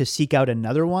rush to seek out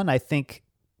another one. I think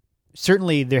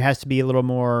certainly there has to be a little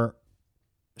more,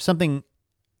 something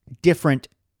different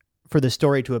for the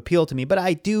story to appeal to me, but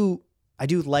I do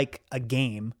like a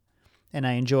game, and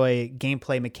I enjoy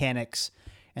gameplay mechanics,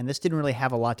 and this didn't really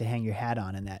have a lot to hang your hat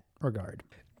on in that regard.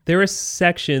 There were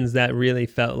sections that really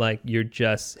felt like you're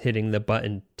just hitting the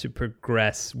button to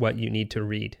progress what you need to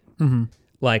read. Mm-hmm.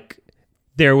 Like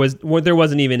there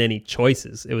wasn't even any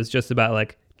choices. It was just about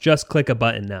like, just click a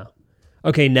button now.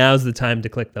 Okay, now's the time to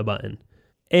click the button.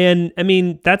 And I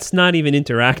mean, that's not even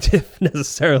interactive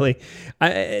necessarily.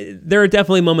 There are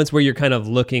definitely moments where you're kind of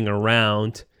looking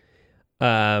around,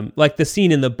 like the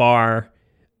scene in the bar,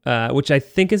 which I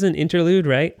think is an interlude,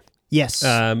 right? Yes.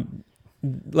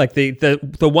 Like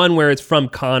the one where it's from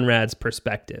Conrad's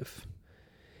perspective,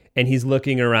 and he's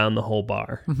looking around the whole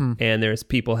bar, mm-hmm. and there's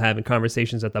people having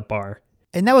conversations at the bar.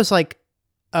 And that was like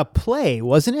a play,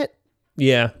 wasn't it?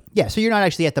 Yeah. Yeah. So you're not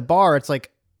actually at the bar. It's like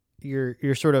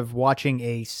you're sort of watching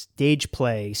a stage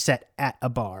play set at a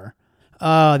bar.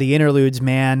 Oh, the interludes,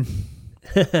 man.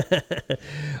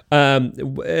 And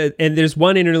there's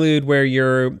one interlude where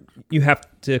you have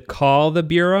to call the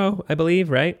Bureau, I believe,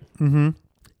 right? Mm-hmm.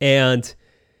 And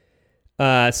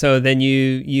so then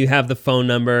you have the phone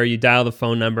number, you dial the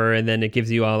phone number, and then it gives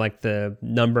you all like the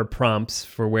number prompts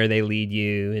for where they lead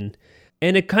you.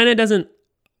 And it kind of doesn't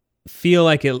feel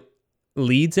like it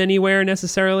leads anywhere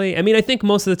necessarily. I mean, I think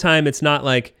most of the time it's not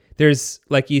like there's,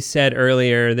 like you said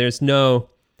earlier, there's no,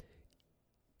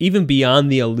 even beyond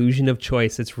the illusion of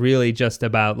choice, it's really just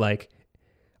about like,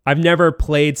 I've never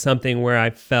played something where I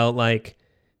felt like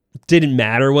it didn't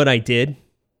matter what I did.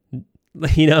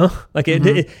 Like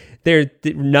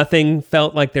Mm-hmm. Nothing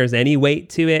felt like there's any weight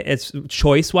to it. It's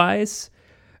choice wise.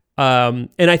 And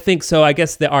I think so. I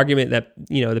guess the argument that,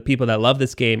 the people that love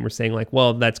this game were saying like,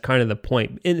 well, that's kind of the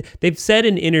point. And they've said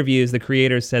in interviews, the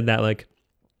creators said that like,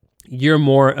 you're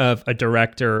more of a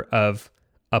director of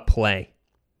a play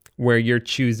where you're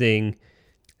choosing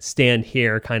stand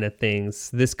here kind of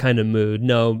things, this kind of mood,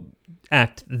 no,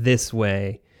 act this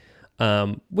way,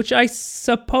 which I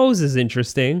suppose is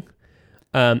interesting.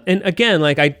 And again,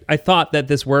 like I thought that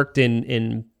this worked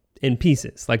in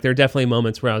pieces. Like there are definitely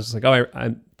moments where I was just like,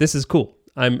 oh, this is cool.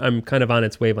 I'm kind of on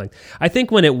its wavelength. I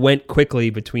think when it went quickly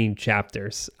between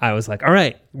chapters, I was like, all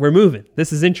right, we're moving.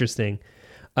 This is interesting.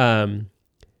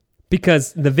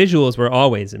 Because the visuals were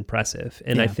always impressive.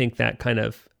 And I think that kind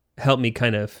of helped me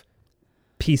kind of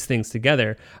piece things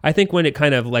together. I think when it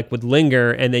kind of like would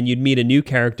linger and then you'd meet a new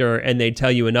character and they'd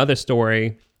tell you another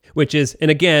story, which is, and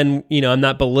again, I'm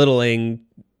not belittling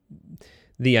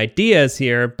the ideas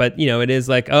here, but it is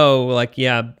like, oh, like,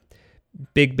 yeah,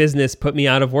 big business put me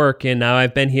out of work and now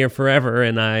I've been here forever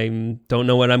and I don't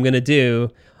know what I'm going to do.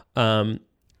 I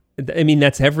mean,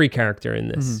 that's every character in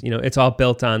this, Mm-hmm. It's all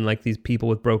built on like these people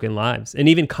with broken lives. And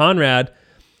even Conrad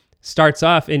starts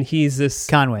off and he's this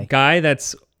Conway guy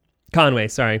that's Conway.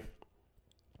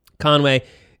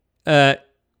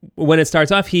 When it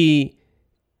starts off, he's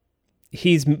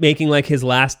making like his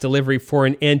last delivery for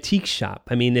an antique shop.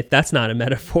 I mean, if that's not a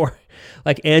metaphor,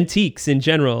 like antiques in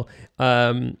general.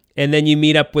 And then you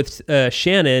meet up with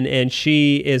Shannon, and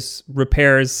she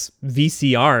repairs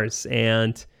VCRs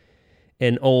and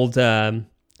an old,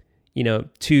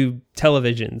 tube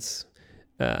televisions,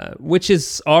 which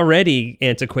is already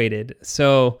antiquated.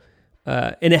 So,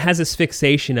 and it has this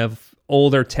fixation of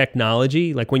older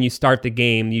technology. Like when you start the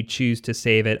game, you choose to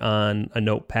save it on a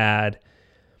notepad,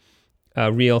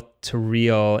 reel to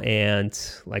reel, and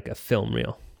like a film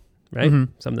reel, right?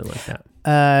 Mm-hmm. Something like that.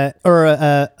 Or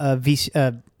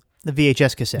the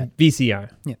VHS cassette.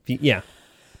 VCR. Yeah.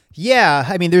 Yeah.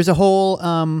 I mean, there's a whole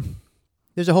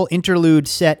interlude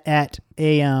set at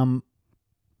a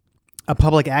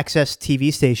public access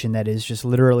TV station that is just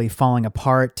literally falling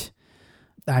apart.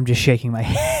 I'm just shaking my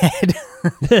head.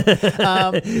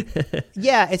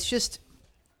 Yeah, it's just,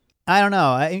 I don't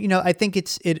know. I think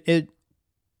it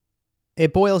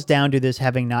boils down to this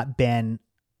having not been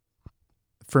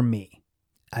for me.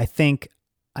 I think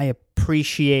I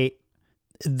appreciate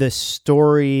the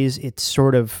stories. It's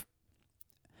sort of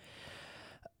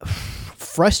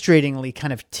frustratingly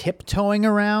kind of tiptoeing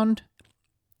around.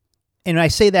 And I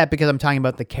say that because I'm talking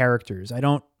about the characters.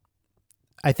 I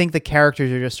think the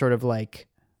characters are just sort of like,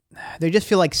 they just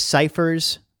feel like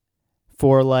ciphers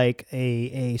for like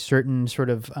a certain sort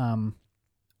of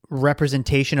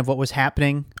representation of what was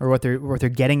happening or what they're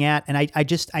getting at. And I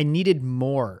needed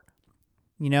more.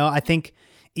 I think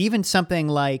even something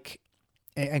like,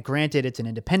 granted, it's an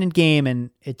independent game and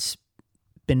it's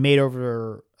been made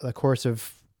over the course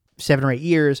of 7 or 8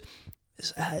 years.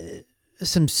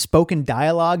 Some spoken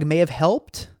dialogue may have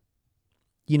helped.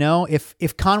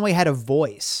 If Conway had a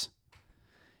voice,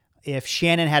 if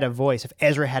Shannon had a voice, if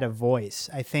Ezra had a voice,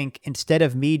 I think instead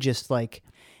of me just like,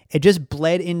 it just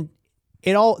bled in.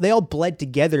 They all bled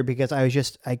together because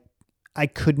I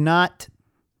could not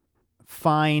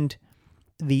find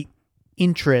the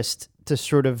interest to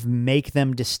sort of make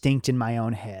them distinct in my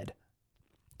own head.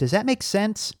 Does that make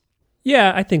sense?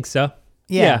 Yeah, I think so.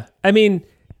 Yeah. I mean,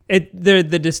 the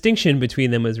distinction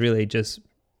between them was really just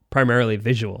primarily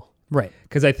visual. Right.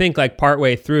 Because I think like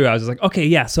partway through, I was like, okay,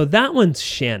 yeah, so that one's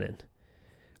Shannon.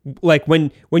 Like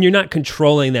when you're not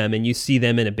controlling them and you see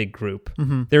them in a big group,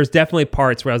 there's definitely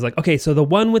parts where I was like, okay, so the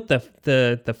one with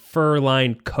the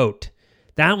fur-lined coat,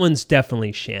 that one's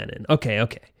definitely Shannon. Okay.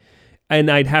 And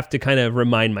I'd have to kind of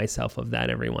remind myself of that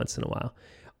every once in a while.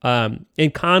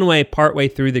 In Conway, partway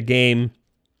through the game,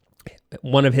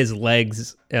 one of his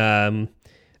legs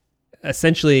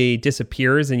essentially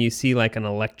disappears and you see like an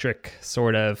electric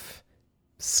sort of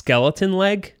skeleton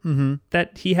leg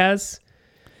that he has.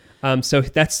 So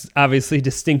that's obviously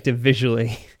distinctive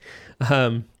visually.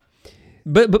 But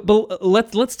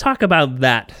let's talk about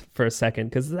that for a second,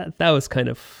 because that was kind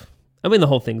of, I mean, the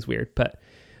whole thing's weird, but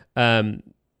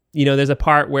there's a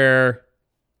part where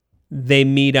they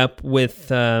meet up with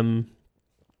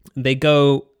they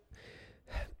go.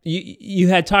 You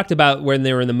had talked about when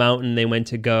they were in the mountain, they went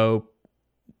to go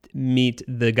meet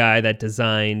the guy that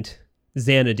designed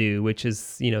Xanadu, which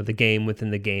is, the game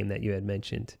within the game that you had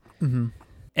mentioned. Mm-hmm.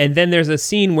 And then there's a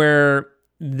scene where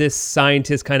this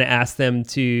scientist kind of asks them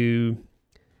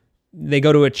they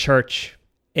go to a church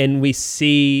and we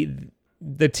see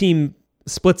the team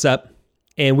splits up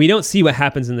and we don't see what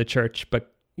happens in the church,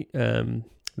 but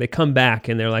they come back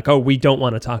and they're like, oh, we don't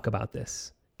want to talk about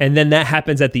this. And then that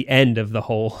happens at the end of the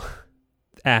whole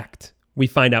act. We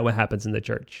find out what happens in the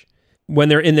church. When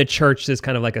they're in the church, there's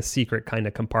kind of like a secret kind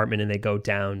of compartment and they go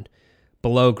down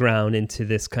below ground into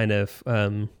this kind of,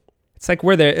 it's like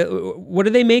what are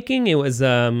they making? It was,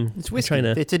 it's whiskey.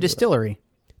 It's a distillery.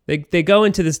 They go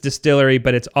into this distillery,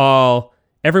 but it's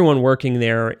everyone working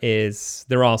there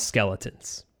they're all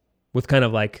skeletons with kind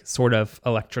of like sort of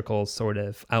electrical sort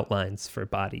of outlines for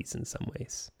bodies in some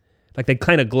ways. Like they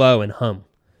kind of glow and hum.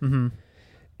 Mm-hmm.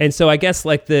 And so I guess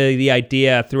like the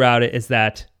idea throughout it is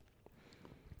that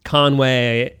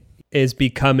Conway is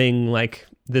becoming like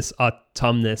this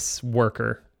autumnus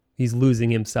worker. He's losing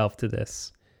himself to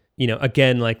this.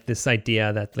 Again, like this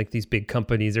idea that like these big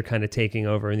companies are kind of taking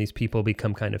over and these people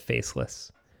become kind of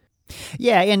faceless.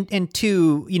 Yeah. And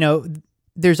two,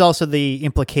 there's also the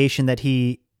implication that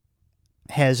he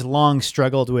has long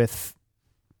struggled with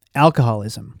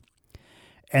alcoholism.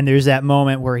 And there's that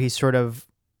moment where he sort of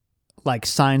like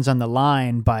signs on the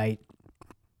line by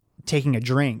taking a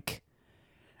drink.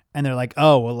 And they're like,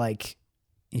 oh, well, like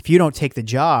if you don't take the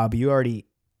job, we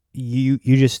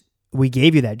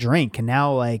gave you that drink and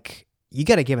now like you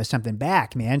got to give us something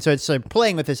back, man. So it's like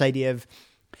playing with this idea of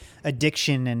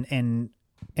addiction and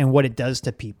what it does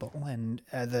to people, and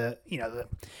the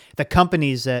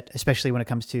companies that, especially when it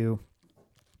comes to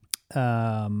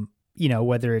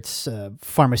whether it's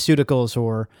pharmaceuticals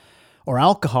or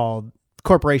alcohol,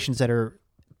 corporations that are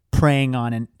preying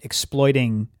on and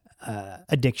exploiting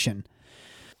addiction.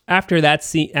 After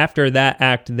that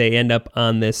act, they end up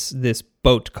on this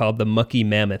boat called the Mucky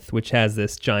Mammoth, which has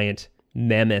this giant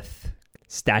mammoth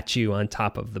statue on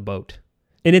top of the boat.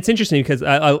 And it's interesting because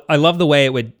I love the way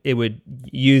it would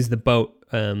use the boat.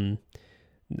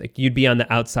 Like you'd be on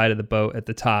the outside of the boat at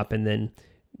the top, and then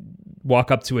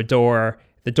walk up to a door.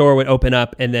 The door would open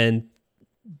up, and then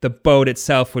the boat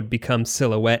itself would become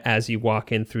silhouette as you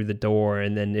walk in through the door,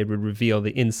 and then it would reveal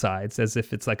the insides as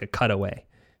if it's like a cutaway,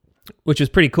 which was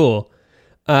pretty cool.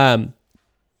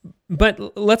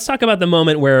 But let's talk about the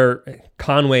moment where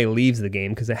Conway leaves the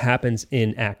game, because it happens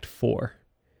in Act 4.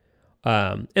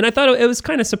 And I thought it was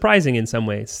kind of surprising in some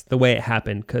ways, the way it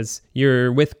happened, because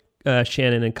you're with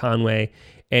Shannon and Conway,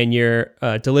 and you're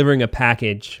delivering a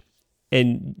package,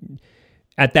 and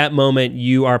at that moment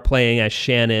you are playing as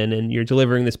Shannon and you're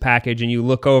delivering this package, and you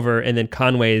look over and then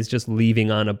Conway is just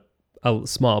leaving on a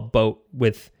small boat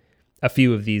with a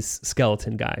few of these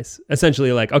skeleton guys,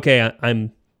 essentially like, okay,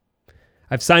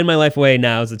 I've signed my life away,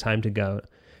 now is the time to go.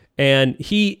 And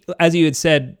he, as you had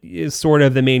said, is sort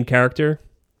of the main character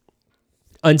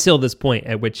until this point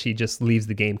at which he just leaves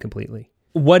the game completely.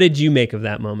 What did you make of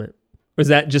that moment? Was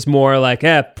that just more like,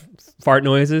 fart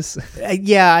noises?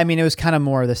 Yeah, I mean, it was kind of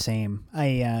more of the same.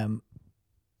 I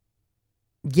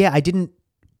didn't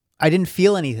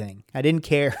feel anything. I didn't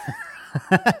care.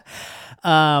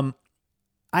 I'm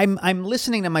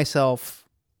listening to myself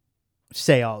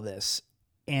say all this,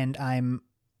 and I'm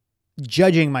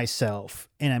judging myself,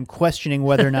 and I'm questioning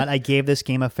whether or not I gave this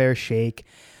game a fair shake,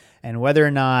 and whether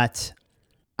or not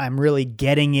I'm really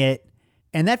getting it,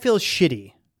 and that feels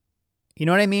shitty. You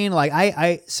know what I mean? Like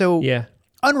Yeah.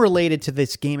 Unrelated to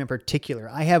this game in particular,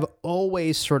 I have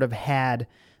always sort of had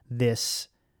this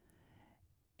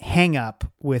hang up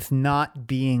with not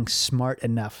being smart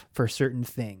enough for certain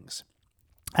things.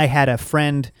 I had a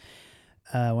friend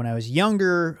when I was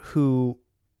younger who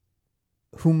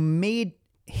made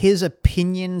his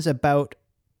opinions about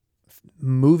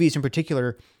movies in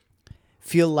particular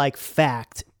feel like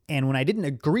fact. And when I didn't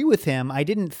agree with him, I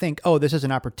didn't think, oh, this is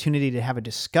an opportunity to have a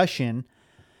discussion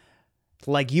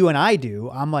like you and I do.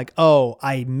 I'm like, oh,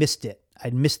 I missed it.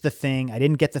 I missed the thing. I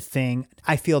didn't get the thing.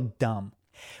 I feel dumb.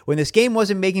 When this game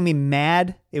wasn't making me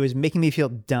mad, it was making me feel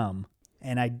dumb.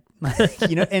 And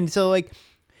and so like,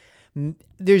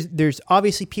 there's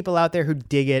obviously people out there who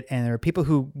dig it, and there are people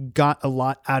who got a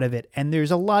lot out of it. And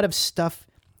there's a lot of stuff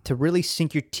to really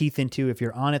sink your teeth into if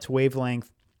you're on its wavelength.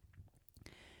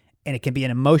 And it can be an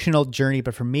emotional journey,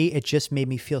 but for me, it just made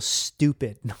me feel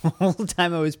stupid the whole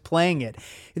time I was playing it.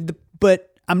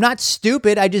 But I'm not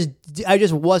stupid. I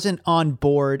just wasn't on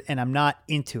board, and I'm not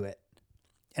into it.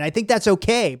 And I think that's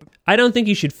okay. I don't think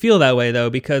you should feel that way, though,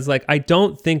 because like I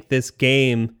don't think this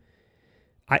game.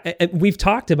 We've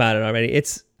talked about it already.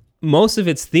 It's most of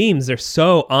its themes are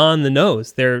so on the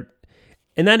nose.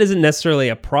 And that isn't necessarily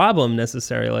a problem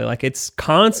necessarily. Like it's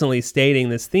constantly stating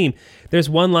this theme. There's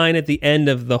one line at the end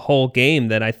of the whole game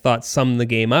that I thought summed the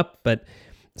game up, but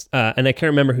and I can't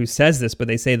remember who says this, but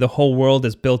they say the whole world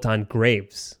is built on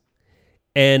graves.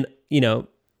 And,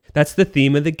 that's the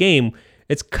theme of the game.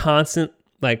 It's constant,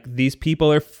 like these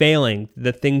people are failing.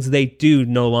 The things they do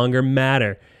no longer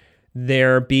matter.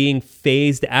 They're being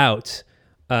phased out.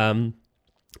 And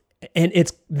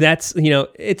it's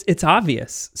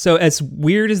obvious. So as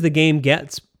weird as the game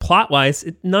gets plot-wise,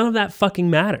 none of that fucking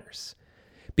matters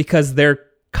because they're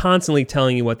constantly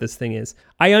telling you what this thing is.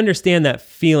 I understand that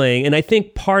feeling, and I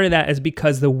think part of that is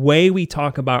because the way we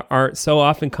talk about art so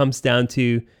often comes down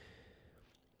to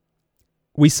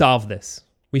we solved this.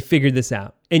 We figured this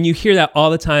out. And you hear that all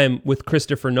the time with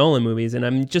Christopher Nolan movies, and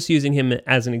I'm just using him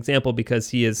as an example because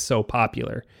he is so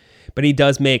popular. But he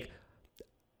does make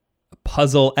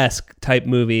puzzle-esque type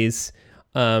movies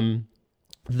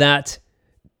that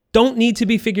don't need to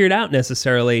be figured out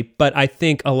necessarily, but I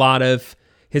think a lot of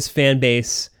his fan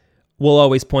base will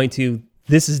always point to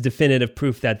this is definitive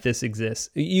proof that this exists.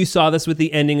 You saw this with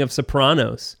the ending of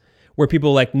Sopranos, where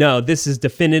people were like, no, this is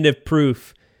definitive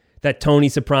proof that Tony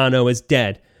Soprano is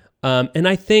dead. And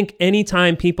I think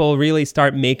anytime people really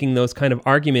start making those kind of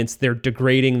arguments, they're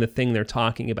degrading the thing they're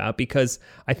talking about because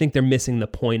I think they're missing the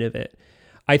point of it.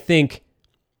 I think,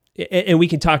 and we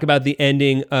can talk about the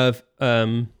ending of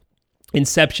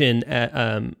Inception.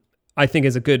 I think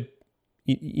is a good,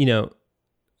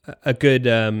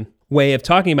 way of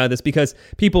talking about this because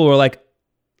people were like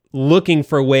looking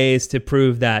for ways to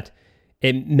prove that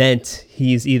it meant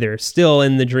he's either still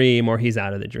in the dream or he's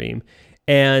out of the dream.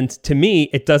 And to me,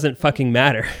 it doesn't fucking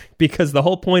matter because the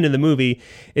whole point of the movie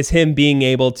is him being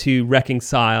able to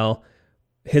reconcile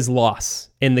his loss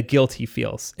and the guilt he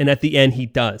feels. And at the end, he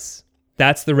does.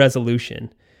 That's the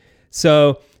resolution.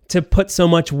 So to put so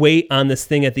much weight on this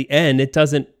thing at the end, it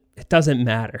doesn't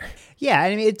matter. Yeah,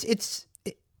 I mean,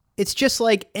 it's just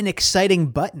like an exciting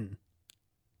button,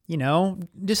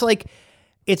 just like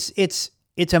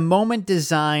it's a moment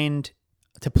designed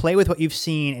to play with what you've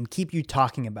seen and keep you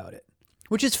talking about it,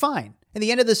 which is fine. And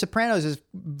the end of The Sopranos is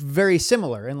very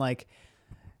similar. And like,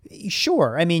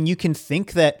 sure, I mean, you can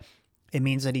think that it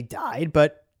means that he died,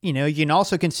 but you can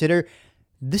also consider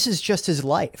this is just his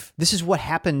life. This is what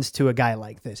happens to a guy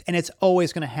like this. And it's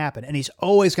always going to happen. And he's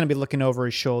always going to be looking over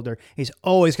his shoulder. He's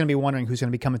always going to be wondering who's going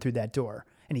to be coming through that door.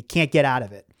 And he can't get out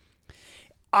of it.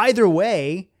 Either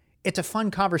way, it's a fun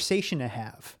conversation to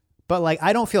have. But like,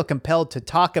 I don't feel compelled to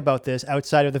talk about this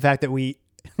outside of the fact that we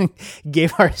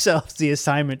gave ourselves the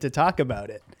assignment to talk about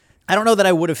it. I don't know that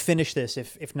I would have finished this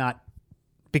if not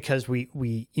because we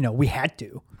had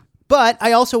to. But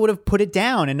I also would have put it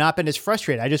down and not been as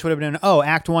frustrated. I just would have been,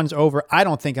 Act 1's over. I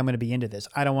don't think I'm going to be into this.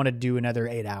 I don't want to do another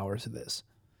 8 hours of this.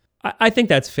 I think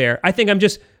that's fair. I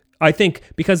think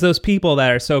because those people that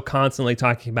are so constantly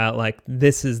talking about like,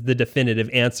 this is the definitive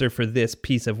answer for this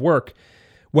piece of work,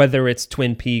 whether it's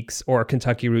Twin Peaks or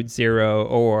Kentucky Route Zero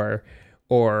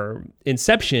or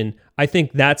Inception, I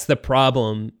think that's the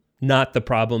problem, not the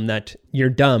problem that you're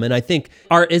dumb. And I think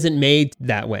art isn't made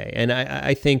that way. And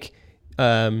I think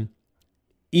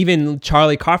even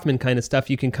Charlie Kaufman kind of stuff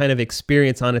you can kind of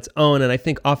experience on its own. And I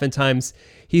think oftentimes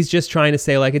he's just trying to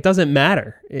say like, it doesn't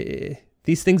matter.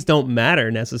 These things don't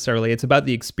matter necessarily. It's about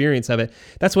the experience of it.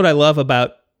 That's what I love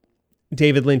about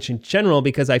David Lynch in general,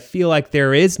 because I feel like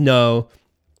there is no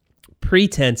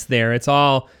pretense there. It's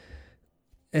all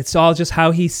just how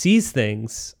he sees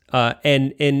things.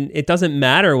 And it doesn't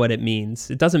matter what it means.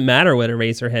 It doesn't matter what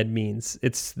Eraserhead means.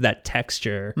 It's that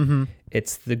texture. Mm-hmm.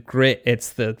 It's the grit.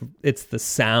 It's the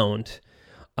sound.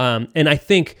 And I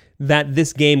think that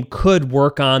this game could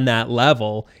work on that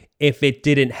level if it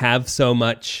didn't have so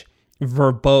much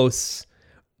verbose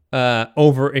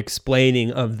over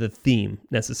explaining of the theme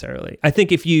necessarily. I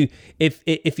think if you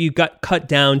got cut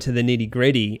down to the nitty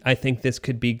gritty, I think this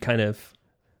could be kind of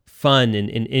fun and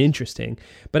interesting.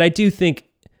 But I do think,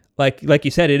 like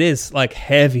you said, it is like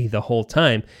heavy the whole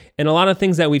time. And a lot of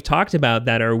things that we've talked about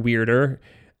that are weirder,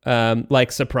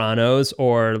 like Sopranos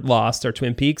or Lost or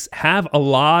Twin Peaks, have a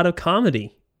lot of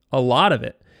comedy, a lot of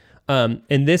it.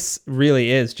 And this really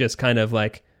is just kind of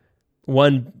like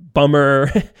one bummer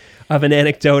of an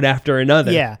anecdote after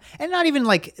another. Yeah. And not even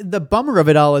like the bummer of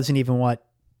it all isn't even what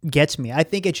gets me. I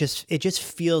think it just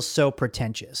feels so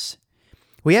pretentious.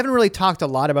 We haven't really talked a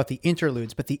lot about the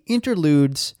interludes, but the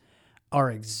interludes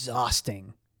are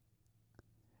exhausting.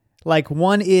 Like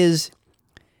one is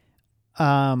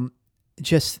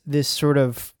just this sort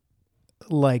of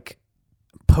like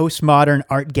postmodern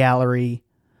art gallery.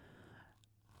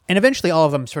 And eventually all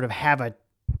of them sort of have a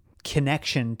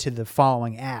connection to the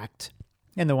following act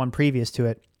and the one previous to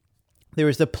it. There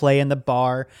was the play in the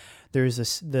bar. There's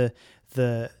the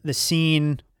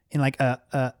scene in like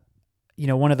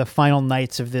one of the final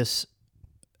nights of this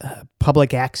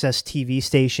public access TV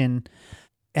station.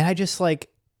 And I just like,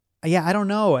 I don't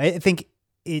know. I think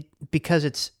because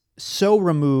it's so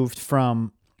removed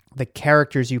from the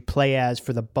characters you play as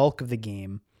for the bulk of the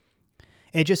game,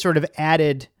 it just sort of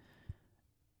added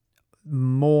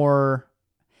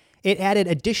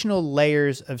additional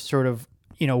layers of sort of,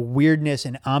 weirdness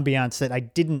and ambiance that I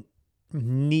didn't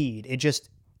need.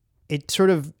 It sort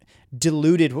of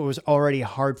diluted what was already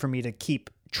hard for me to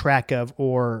keep track of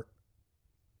or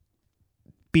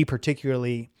be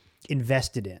particularly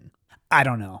invested in. I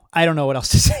don't know what else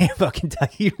to say about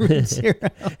Kentucky Route Zero.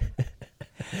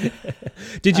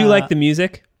 Did you like the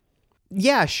music?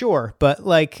 Yeah, sure. But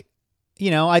like,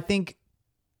 I think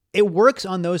it works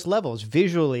on those levels.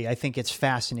 Visually, I think it's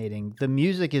fascinating. The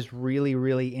music is really,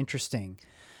 really interesting.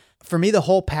 For me, the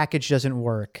whole package doesn't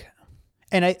work.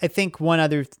 And I think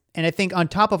I think on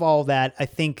top of all that, I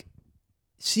think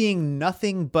seeing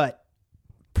nothing but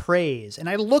praise. And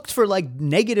I looked for like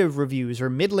negative reviews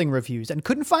or middling reviews and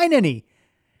couldn't find any.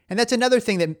 And that's another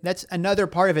thing that's another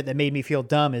part of it that made me feel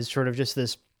dumb, is sort of just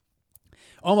this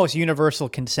almost universal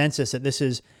consensus that this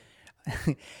is,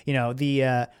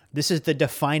 this is the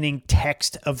defining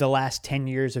text of the last 10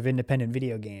 years of independent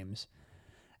video games.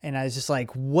 And I was just like,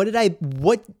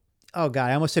 oh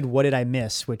God, I almost said, what did I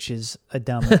miss? Which is a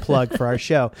dumb plug for our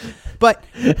show. But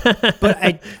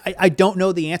I don't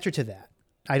know the answer to that.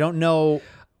 I don't know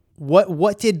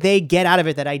what did they get out of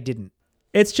it that I didn't.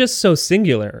 It's just so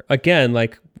singular. Again,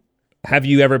 like, have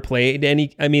you ever played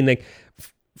any, I mean, like,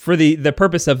 for the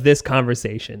purpose of this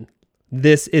conversation,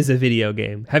 this is a video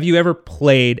game. Have you ever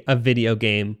played a video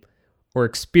game or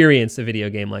experienced a video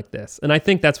game like this? And I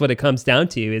think that's what it comes down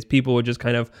to, is people would just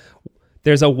kind of,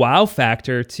 there's a wow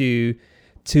factor to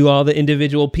all the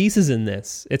individual pieces in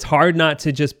this. It's hard not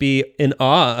to just be in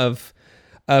awe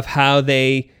of how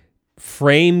they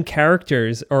frame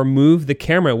characters or move the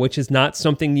camera, which is not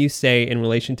something you say in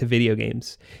relation to video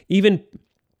games. Even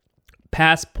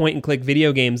past point and click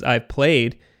video games I've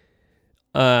played,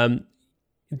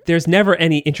 there's never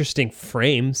any interesting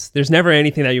frames. There's never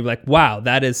anything that you're like, wow,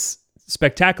 that is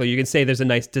spectacular. You can say there's a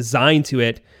nice design to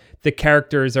it. The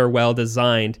characters are well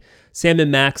designed. Sam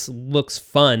and Max looks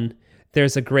fun.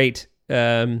 There's a great,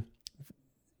 there's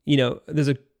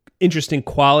a interesting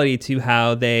quality to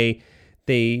how they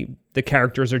the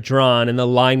characters are drawn and the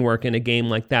line work in a game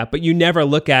like that. But you never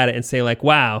look at it and say like,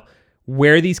 wow,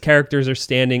 where these characters are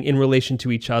standing in relation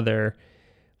to each other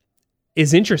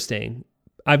is interesting.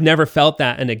 I've never felt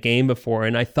that in a game before.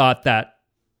 And I thought that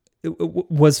it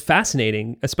was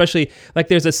fascinating, especially like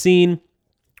there's a scene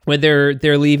where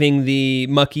they're leaving the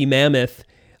Mucky Mammoth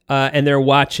and they're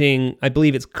watching, I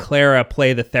believe it's Clara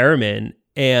play the theremin,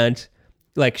 and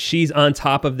like she's on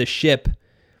top of the ship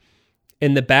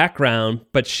in the background,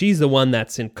 but she's the one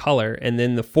that's in color. And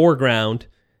then the foreground,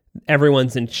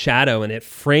 everyone's in shadow, and it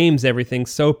frames everything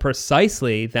so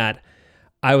precisely that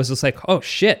I was just like, oh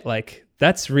shit, like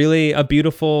that's really a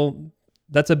beautiful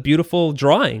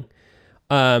drawing.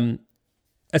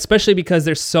 Especially because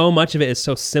there's so much of it is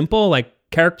so simple. Like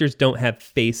characters don't have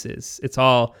faces. It's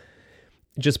all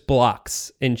just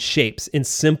blocks and shapes in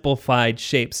simplified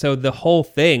shapes. So the whole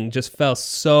thing just felt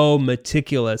so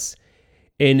meticulous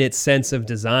in its sense of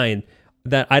design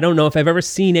that I don't know if I've ever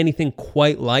seen anything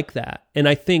quite like that. And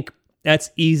I think that's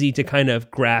easy to kind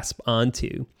of grasp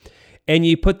onto. And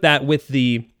you put that with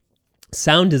the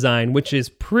sound design, which is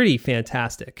pretty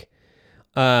fantastic.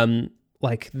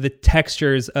 Like the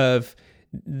textures of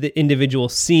the individual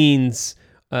scenes,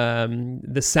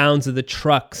 the sounds of the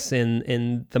trucks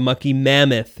and the Mucky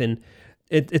Mammoth, and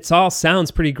it's all sounds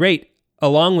pretty great.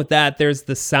 Along with that, there's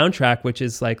the soundtrack, which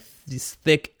is like these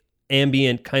thick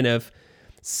ambient kind of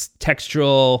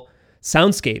textural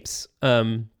soundscapes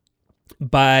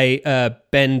by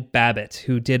Ben Babbitt,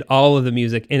 who did all of the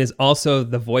music and is also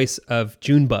the voice of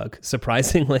Junebug.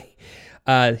 Surprisingly,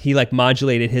 he like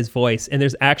modulated his voice, and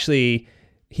there's actually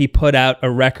he put out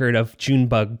a record of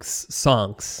Junebug's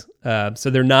songs. So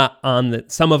they're not on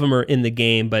some of them are in the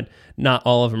game, but not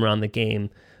all of them are on the game.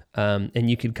 And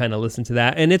you could kind of listen to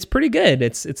that, and it's pretty good.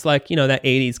 It's like, you know, that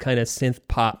 80s kind of synth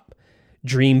pop,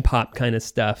 dream pop kind of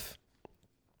stuff.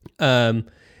 And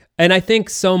I think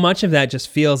so much of that just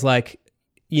feels like,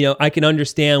 you know, I can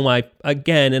understand why,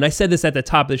 again, and I said this at the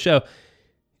top of the show,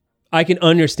 I can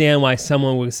understand why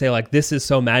someone would say like, this is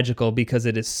so magical because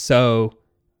it is so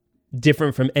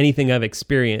different from anything I've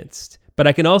experienced. But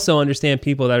I can also understand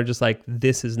people that are just like,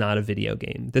 this is not a video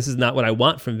game. This is not what I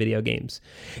want from video games.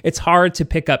 It's hard to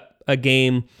pick up a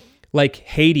game like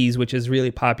Hades, which is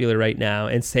really popular right now,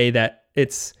 and say that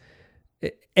it's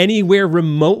anywhere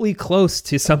remotely close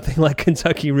to something like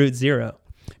Kentucky Route Zero.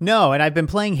 No, and I've been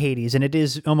playing Hades, and it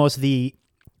is almost the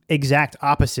exact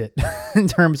opposite in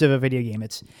terms of a video game.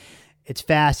 It's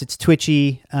fast, it's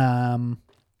twitchy,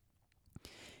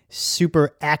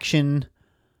 super action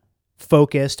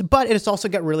focused, but it's also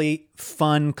got really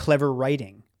fun, clever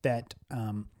writing that,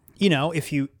 you know,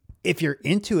 if you're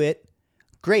into it,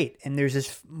 great. And there's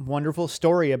this wonderful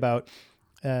story about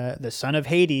the son of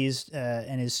Hades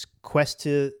and his quest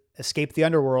to escape the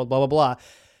underworld, blah, blah, blah.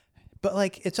 But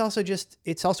like, it's also a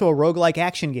roguelike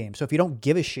action game. So if you don't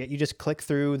give a shit, you just click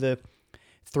through the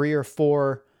 3 or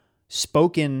 4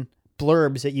 spoken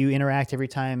blurbs that you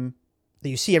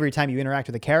see every time you interact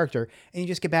with a character, and you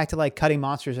just get back to like cutting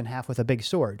monsters in half with a big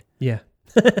sword. Yeah.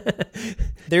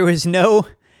 There's no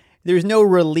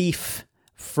relief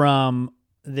from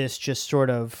this just sort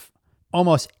of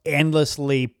almost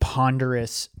endlessly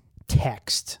ponderous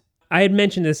text. I had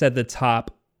mentioned this at the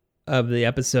top of the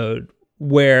episode,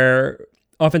 where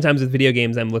oftentimes with video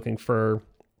games, I'm looking for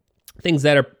things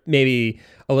that are maybe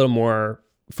a little more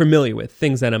familiar with,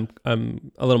 things that I'm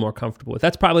a little more comfortable with.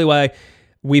 That's probably why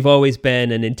we've always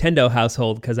been a Nintendo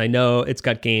household, because I know it's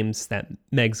got games that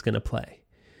Meg's going to play.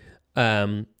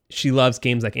 She loves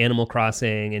games like Animal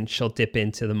Crossing, and she'll dip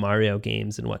into the Mario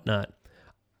games and whatnot.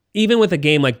 Even with a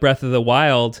game like Breath of the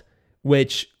Wild,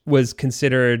 which was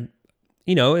considered,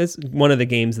 you know, as one of the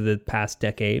games of the past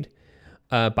decade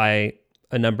by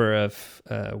a number of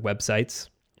websites.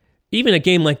 Even a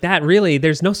game like that, really,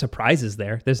 there's no surprises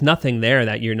there. There's nothing there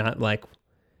that you're not like,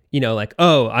 you know, like,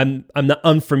 oh, I'm not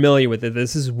unfamiliar with it.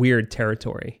 This is weird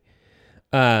territory.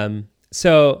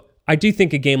 So I do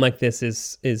think a game like this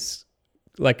is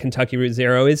like Kentucky Route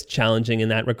Zero is challenging in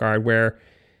that regard, where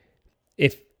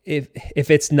if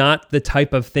it's not the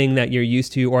type of thing that you're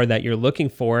used to or that you're looking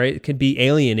for, it could be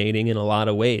alienating in a lot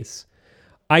of ways.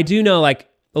 I do know, like,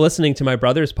 listening to my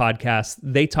brother's podcast,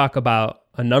 they talk about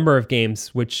a number of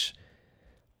games which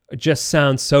just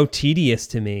sound so tedious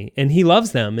to me, and he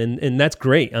loves them, and that's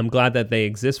great. I'm glad that they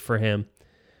exist for him.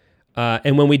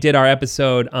 And when we did our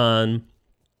episode on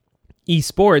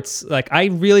esports, like, I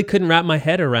really couldn't wrap my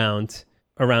head around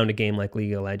a game like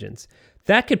League of Legends.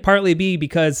 That could partly be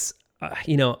because,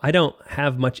 you know, I don't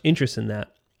have much interest in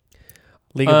that.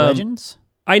 League of Legends?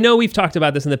 I know we've talked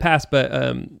about this in the past, but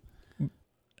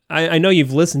I know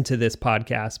you've listened to this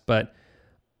podcast, but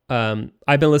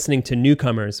I've been listening to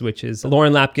Newcomers, which is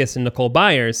Lauren Lapkus and Nicole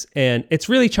Byers, and it's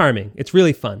really charming. It's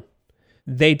really fun.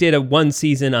 They did one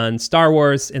season on Star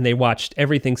Wars, and they watched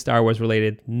everything Star Wars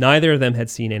related. Neither of them had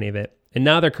seen any of it. And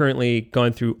now they're currently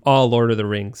going through all Lord of the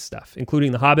Rings stuff,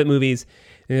 including the Hobbit movies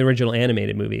and the original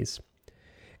animated movies.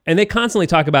 And they constantly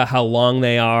talk about how long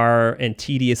they are and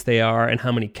tedious they are and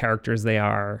how many characters they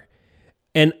are.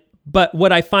 But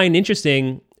what I find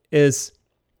interesting is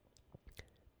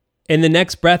in the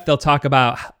next breath, they'll talk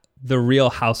about the Real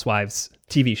Housewives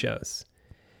TV shows.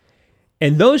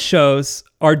 And those shows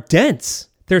are dense.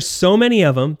 There's so many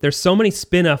of them. There's so many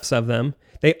spin-offs of them.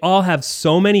 They all have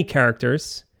so many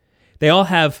characters. They all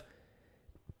have,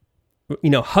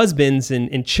 husbands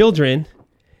and children.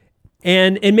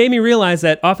 And it made me realize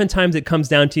that oftentimes it comes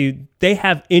down to they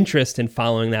have interest in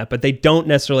following that, but they don't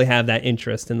necessarily have that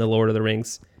interest in the Lord of the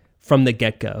Rings from the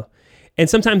get-go. And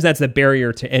sometimes that's the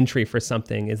barrier to entry for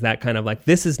something, is that kind of like,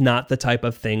 this is not the type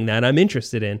of thing that I'm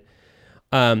interested in.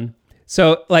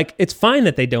 So like, it's fine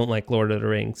that they don't like Lord of the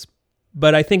Rings,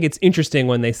 but I think it's interesting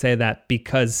when they say that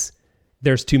because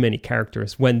there's too many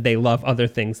characters, when they love other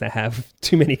things that have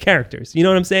too many characters. You know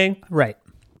what I'm saying? Right.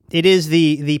 It is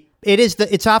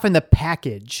it's often the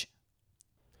package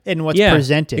in what's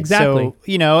presented. Exactly.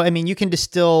 So, you can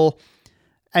distill,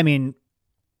 Game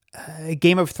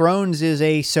of Thrones is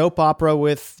a soap opera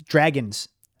with dragons.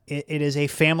 It is a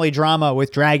family drama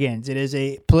with dragons. It is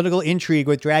a political intrigue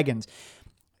with dragons.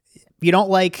 If you don't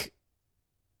like,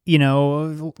 Game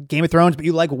of Thrones, but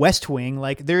you like West Wing,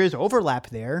 like there is overlap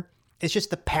there. It's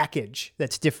just the package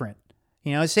that's different.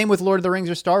 Same with Lord of the Rings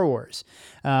or Star Wars.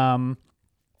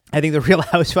 I think the Real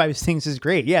Housewives things is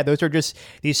great. Yeah, those are just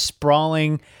these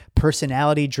sprawling,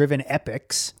 personality-driven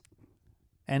epics.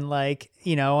 And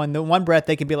in the one breath,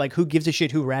 they can be like, who gives a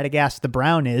shit who Radagast the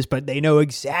Brown is, but they know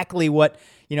exactly what,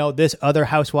 this other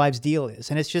housewives deal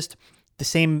is. And it's just the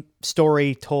same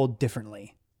story told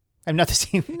differently. I'm not the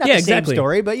same, same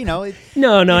story, but No,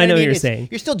 I know what you're saying.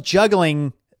 You're still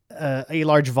juggling a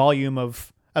large volume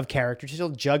of characters. You're still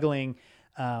juggling,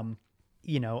 a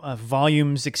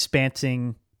volumes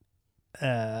expanding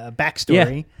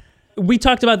backstory. Yeah. We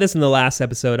talked about this in the last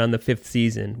episode on the 5th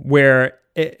season, where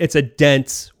it's a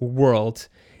dense world.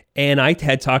 And I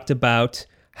had talked about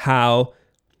how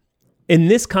in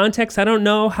this context, I don't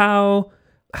know how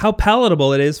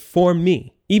palatable it is for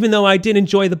me, even though I did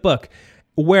enjoy the book.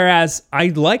 Whereas I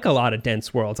like a lot of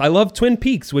dense worlds. I love Twin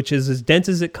Peaks, which is as dense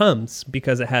as it comes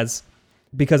because it has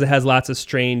lots of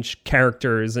strange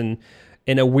characters and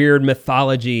a weird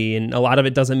mythology, and a lot of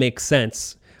it doesn't make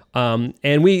sense. And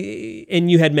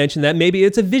you had mentioned that maybe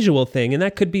it's a visual thing, and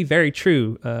that could be very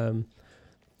true.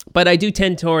 But I do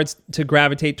tend to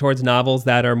gravitate towards novels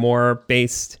that are more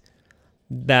based,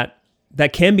 that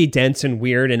can be dense and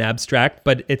weird and abstract,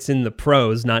 but it's in the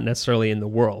prose, not necessarily in the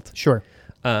world. Sure.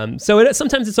 So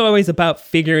sometimes it's always about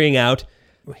figuring out,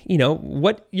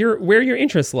 where your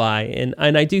interests lie,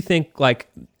 and I do think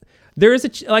there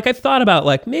is I've thought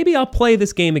about maybe I'll play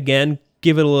this game again,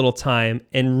 give it a little time,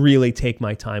 and really take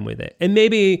my time with it. And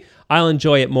maybe I'll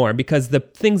enjoy it more because the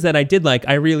things that I did like,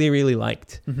 I really, really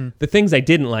liked. Mm-hmm. The things I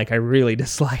didn't like, I really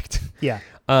disliked. Yeah.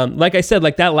 Like I said,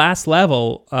 that last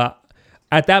level,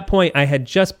 at that point, I had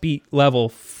just beat level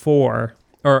 4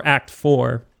 or Act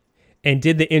 4 and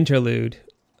did the interlude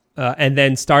and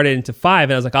then started into 5.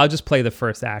 And I was like, I'll just play the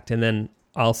first act and then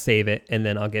I'll save it and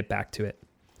then I'll get back to it.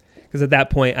 Because at that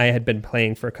point, I had been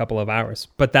playing for a couple of hours.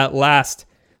 But that last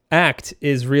act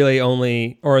is really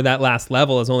that last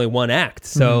level is only one act.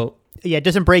 So yeah, it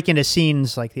doesn't break into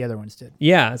scenes like the other ones did.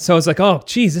 Yeah. So it's like, oh,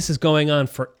 geez, this is going on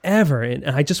forever. And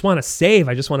I just want to save.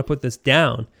 I just want to put this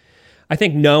down. I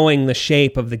think knowing the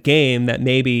shape of the game, that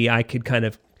maybe I could kind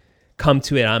of come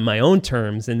to it on my own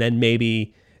terms and then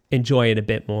maybe enjoy it a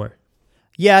bit more.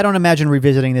 Yeah, I don't imagine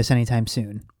revisiting this anytime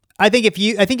soon. I think if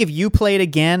you play it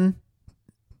again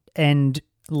and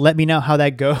let me know how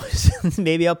that goes,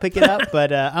 maybe I'll pick it up.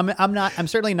 But I'm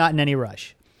certainly not in any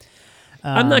rush.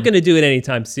 I'm not going to do it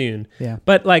anytime soon. Yeah.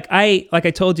 But like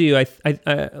I told you, I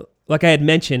had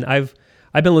mentioned, I've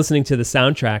been listening to the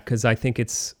soundtrack because I think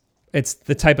it's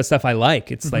the type of stuff I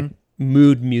like. It's like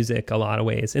mood music a lot of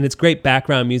ways, and it's great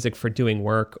background music for doing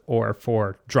work or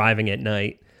for driving at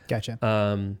night. Gotcha.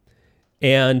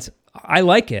 And I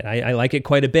like it. I like it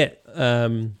quite a bit.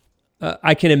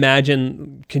 I can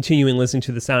imagine continuing listening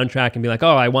to the soundtrack and be like,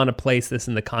 oh, I want to place this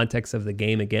in the context of the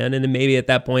game again. And then maybe at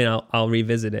that point I'll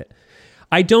revisit it.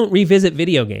 I don't revisit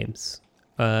video games.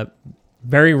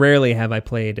 Very rarely have I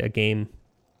played a game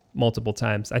multiple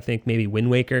times. I think maybe Wind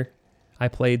Waker I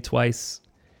played twice.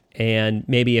 and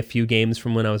maybe a few games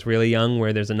from when I was really young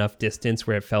where there's enough distance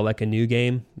where it felt like a new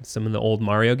game. Some of the old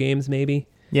Mario games, maybe.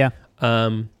 Yeah.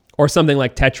 Or something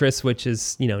like Tetris, which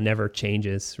is, never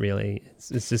changes really.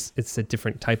 It's a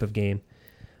different type of game.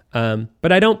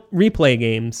 But I don't replay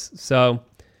games. So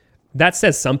that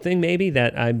says something maybe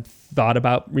that I've thought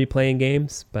about replaying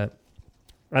games, but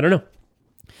I don't know.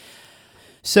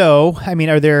 So,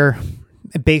 are there,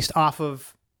 based off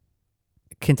of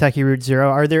Kentucky Route Zero,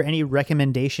 are there any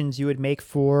recommendations you would make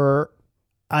for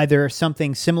either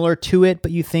something similar to it,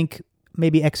 but you think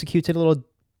maybe executes it a little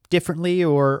differently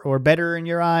or better in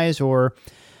your eyes, or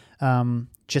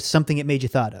just something it made you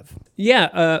thought of?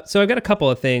 Yeah, so I've got a couple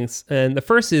of things. And the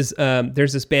first is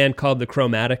there's this band called The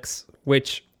Chromatics,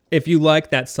 which if you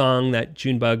like that song that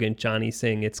Junebug and Johnny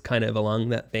sing, it's kind of along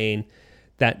that vein,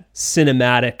 that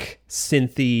cinematic,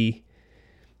 synthy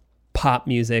pop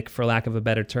music, for lack of a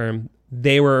better term.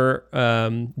 They were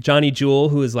Johnny Jewel,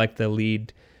 who is like the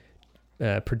lead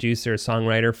producer,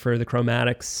 songwriter for The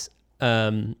Chromatics,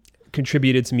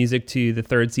 contributed some music to the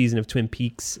third season of Twin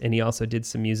Peaks, and he also did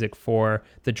some music for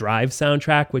the Drive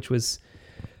soundtrack, which was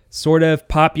sort of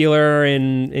popular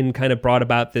and kind of brought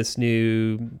about this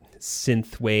new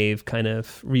synth wave kind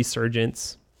of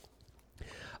resurgence.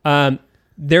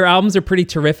 Their albums are pretty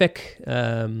terrific.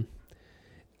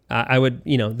 I would,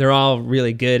 they're all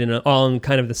really good and all in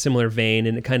kind of the similar vein,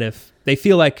 and they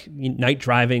feel like night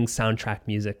driving soundtrack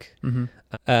music.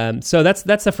 Mm-hmm. So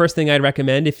that's the first thing I'd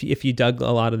recommend if you dug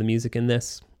a lot of the music in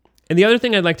this. And the other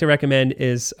thing I'd like to recommend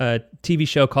is a TV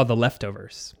show called The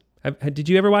Leftovers. Did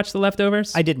you ever watch The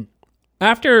Leftovers? I didn't.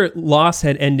 After Lost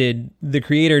had ended, the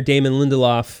creator Damon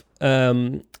Lindelof,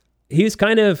 he was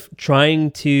kind of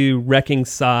trying to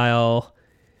reconcile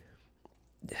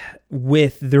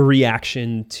with the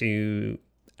reaction to,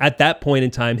 at that point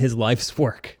in time, his life's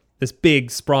work. This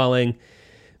big, sprawling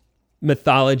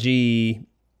mythology,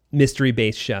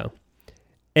 mystery-based show.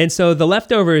 And so The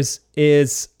Leftovers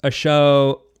is a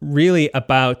show really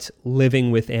about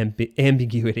living with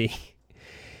ambiguity.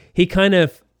 He kind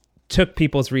of took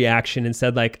people's reaction and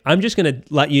said, like, I'm just going to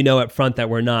let you know up front that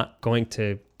we're not going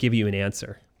to give you an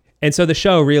answer. And so the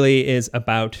show really is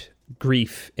about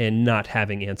grief and not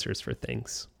having answers for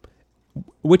things,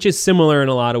 which is similar in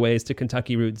a lot of ways to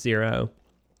Kentucky Route Zero.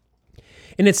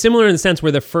 And it's similar in the sense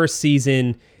where the first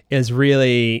season is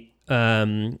really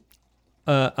a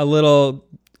little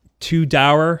too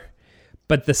dour,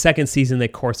 but the second season they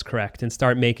course correct and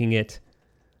start making it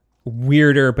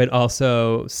weirder, but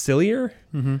also sillier.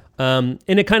 Mm-hmm. And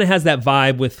it kind of has that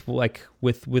vibe with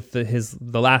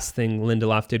the last thing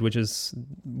Lindelof did, which is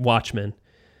Watchmen,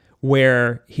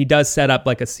 where he does set up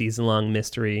like a season-long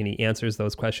mystery and he answers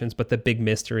those questions, but the big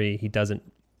mystery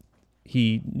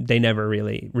they never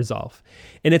really resolve.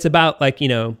 And it's about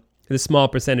the small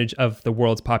percentage of the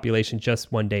world's population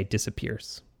just one day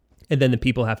disappears, and then the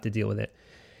people have to deal with it.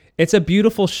 It's a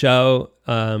beautiful show,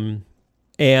 and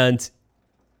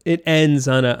it ends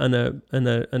on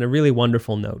a really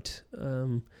wonderful note.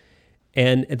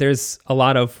 And there's a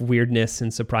lot of weirdness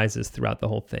and surprises throughout the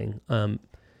whole thing.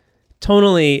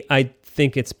 Tonally, I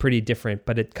think it's pretty different,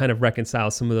 but it kind of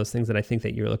reconciles some of those things that I think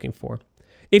that you're looking for.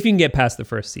 If you can get past the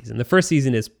first season. The first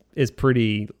season is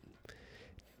pretty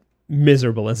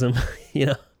miserableism,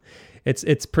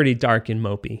 It's pretty dark and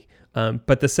mopey.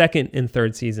 But the second and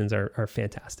third seasons are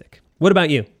fantastic. What about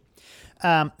you?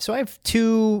 So I have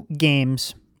two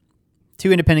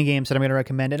independent games that I'm going to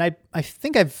recommend, and I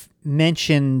think I've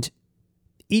mentioned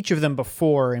each of them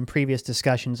before in previous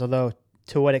discussions, although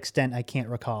to what extent I can't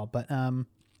recall. But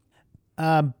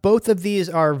both of these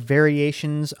are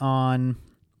variations on.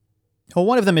 Well,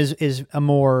 one of them is a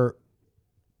more.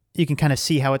 You can kind of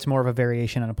see how it's more of a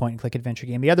variation on a point-and-click adventure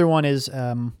game. The other one is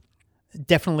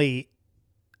definitely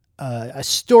a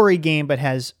story game, but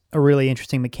has a really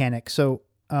interesting mechanic. So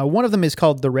one of them is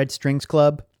called The Red Strings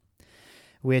Club,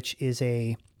 which is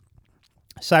a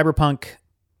cyberpunk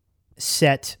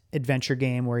set adventure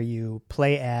game where you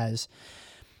play as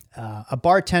a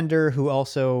bartender who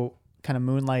also kind of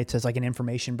moonlights as like an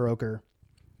information broker.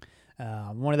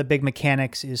 One of the big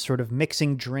mechanics is sort of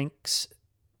mixing drinks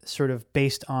sort of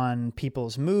based on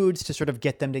people's moods to sort of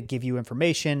get them to give you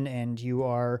information, and you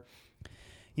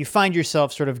find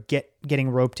yourself sort of getting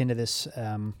roped into this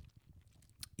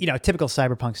typical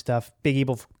cyberpunk stuff, big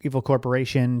evil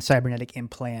corporation, cybernetic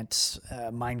implants,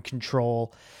 mind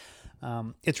control.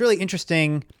 It's really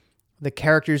interesting. The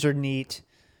characters are neat.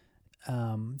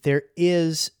 There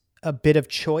is a bit of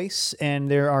choice, and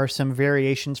there are some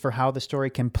variations for how the story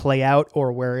can play out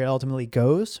or where it ultimately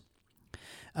goes.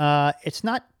 It's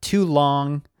not too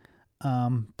long,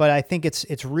 but I think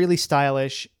it's really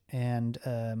stylish, and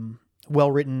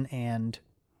well written, and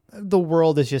the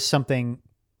world is just something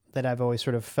that I've always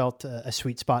sort of felt a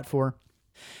sweet spot for.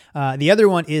 The other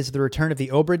one is The Return of the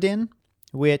Obra Dinn,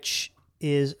 which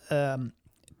is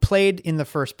played in the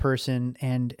first person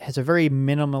and has a very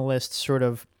minimalist sort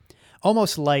of,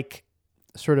 almost like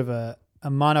sort of a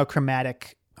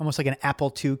monochromatic, almost like an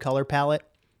Apple II color palette.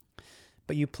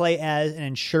 But you play as an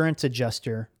insurance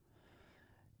adjuster,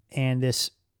 and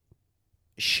this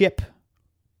ship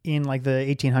in like the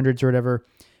 1800s or whatever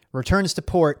returns to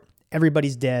port.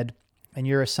 Everybody's dead, and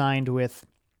you're assigned with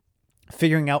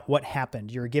figuring out what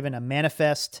happened. You're given a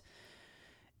manifest,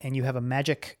 and you have a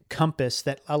magic compass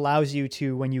that allows you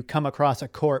to, when you come across a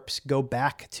corpse, go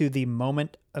back to the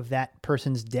moment of that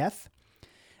person's death.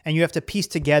 And you have to piece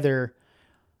together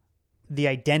the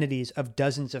identities of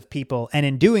dozens of people. And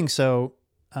in doing so,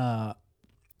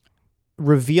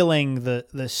 revealing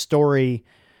the story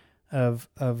of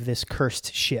this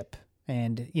cursed ship.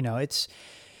 And, you know, it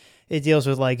deals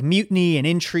with like mutiny and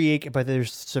intrigue, but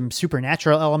there's some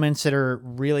supernatural elements that are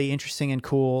really interesting and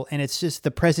cool. And it's just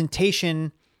the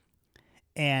presentation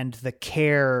and the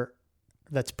care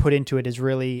that's put into it is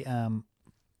really,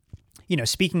 you know,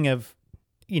 speaking of,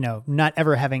 you know, not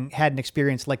ever having had an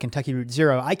experience like Kentucky Route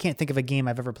Zero, I can't think of a game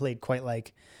I've ever played quite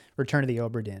like Return of the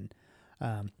Obra Dinn.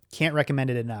 Can't recommend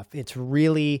it enough. It's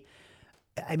really,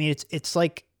 I mean, it's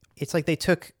like they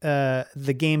took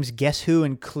the games Guess Who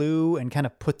and Clue and kind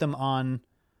of put them on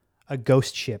a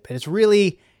ghost ship. And it's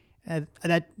really,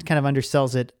 that kind of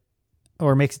undersells it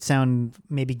or makes it sound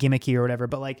maybe gimmicky or whatever,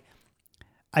 but like,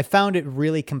 I found it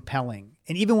really compelling.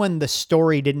 And even when the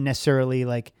story didn't necessarily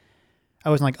like, I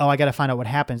wasn't like, oh, I got to find out what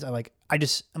happens. I'm like, I'm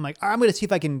going to see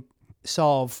if I can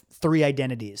solve 3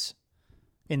 identities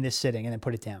in this sitting and then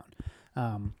put it down.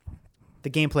 The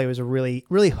gameplay was a really,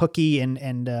 really hooky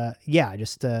and yeah, I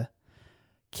just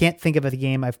can't think of a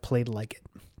game I've played like it.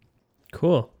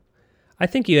 Cool. I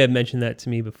think you had mentioned that to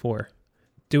me before.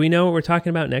 Do we know what we're talking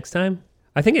about next time?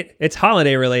 I think it's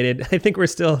holiday related. I think we're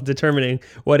still determining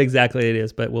what exactly it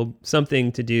is, but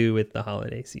something to do with the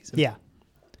holiday season. Yeah.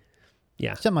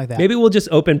 Yeah. Something like that. Maybe we'll just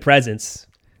open presents.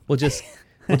 We'll just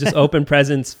open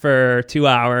presents for 2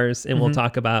 hours and we'll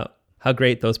talk about how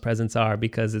great those presents are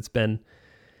because it's been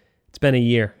a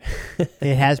year.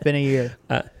 It has been a year.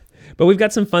 But we've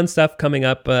got some fun stuff coming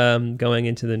up going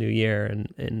into the new year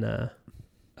and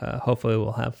hopefully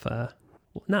we'll have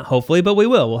not hopefully, but we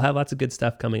will. We'll have lots of good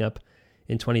stuff coming up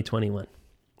in 2021.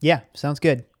 Yeah, sounds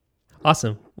good.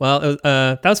 Awesome. Well,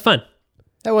 that was fun.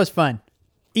 That was fun.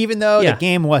 Even though the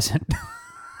game wasn't.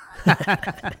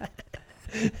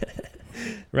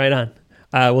 Right on.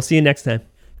 We'll see you next time.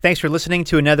 Thanks for listening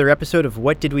to another episode of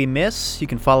What Did We Miss? You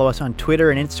can follow us on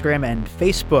Twitter and Instagram and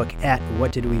Facebook at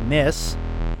What Did We Miss?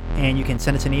 And you can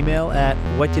send us an email at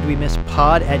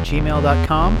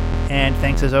whatdidwemisspod@gmail.com. And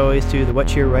thanks as always to the What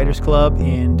Cheer Writers Club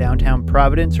in downtown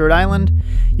Providence, Rhode Island.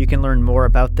 You can learn more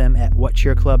about them at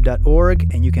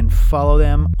whatcheerclub.org, and you can follow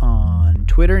them on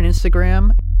Twitter and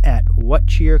Instagram at What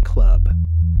Cheer Club.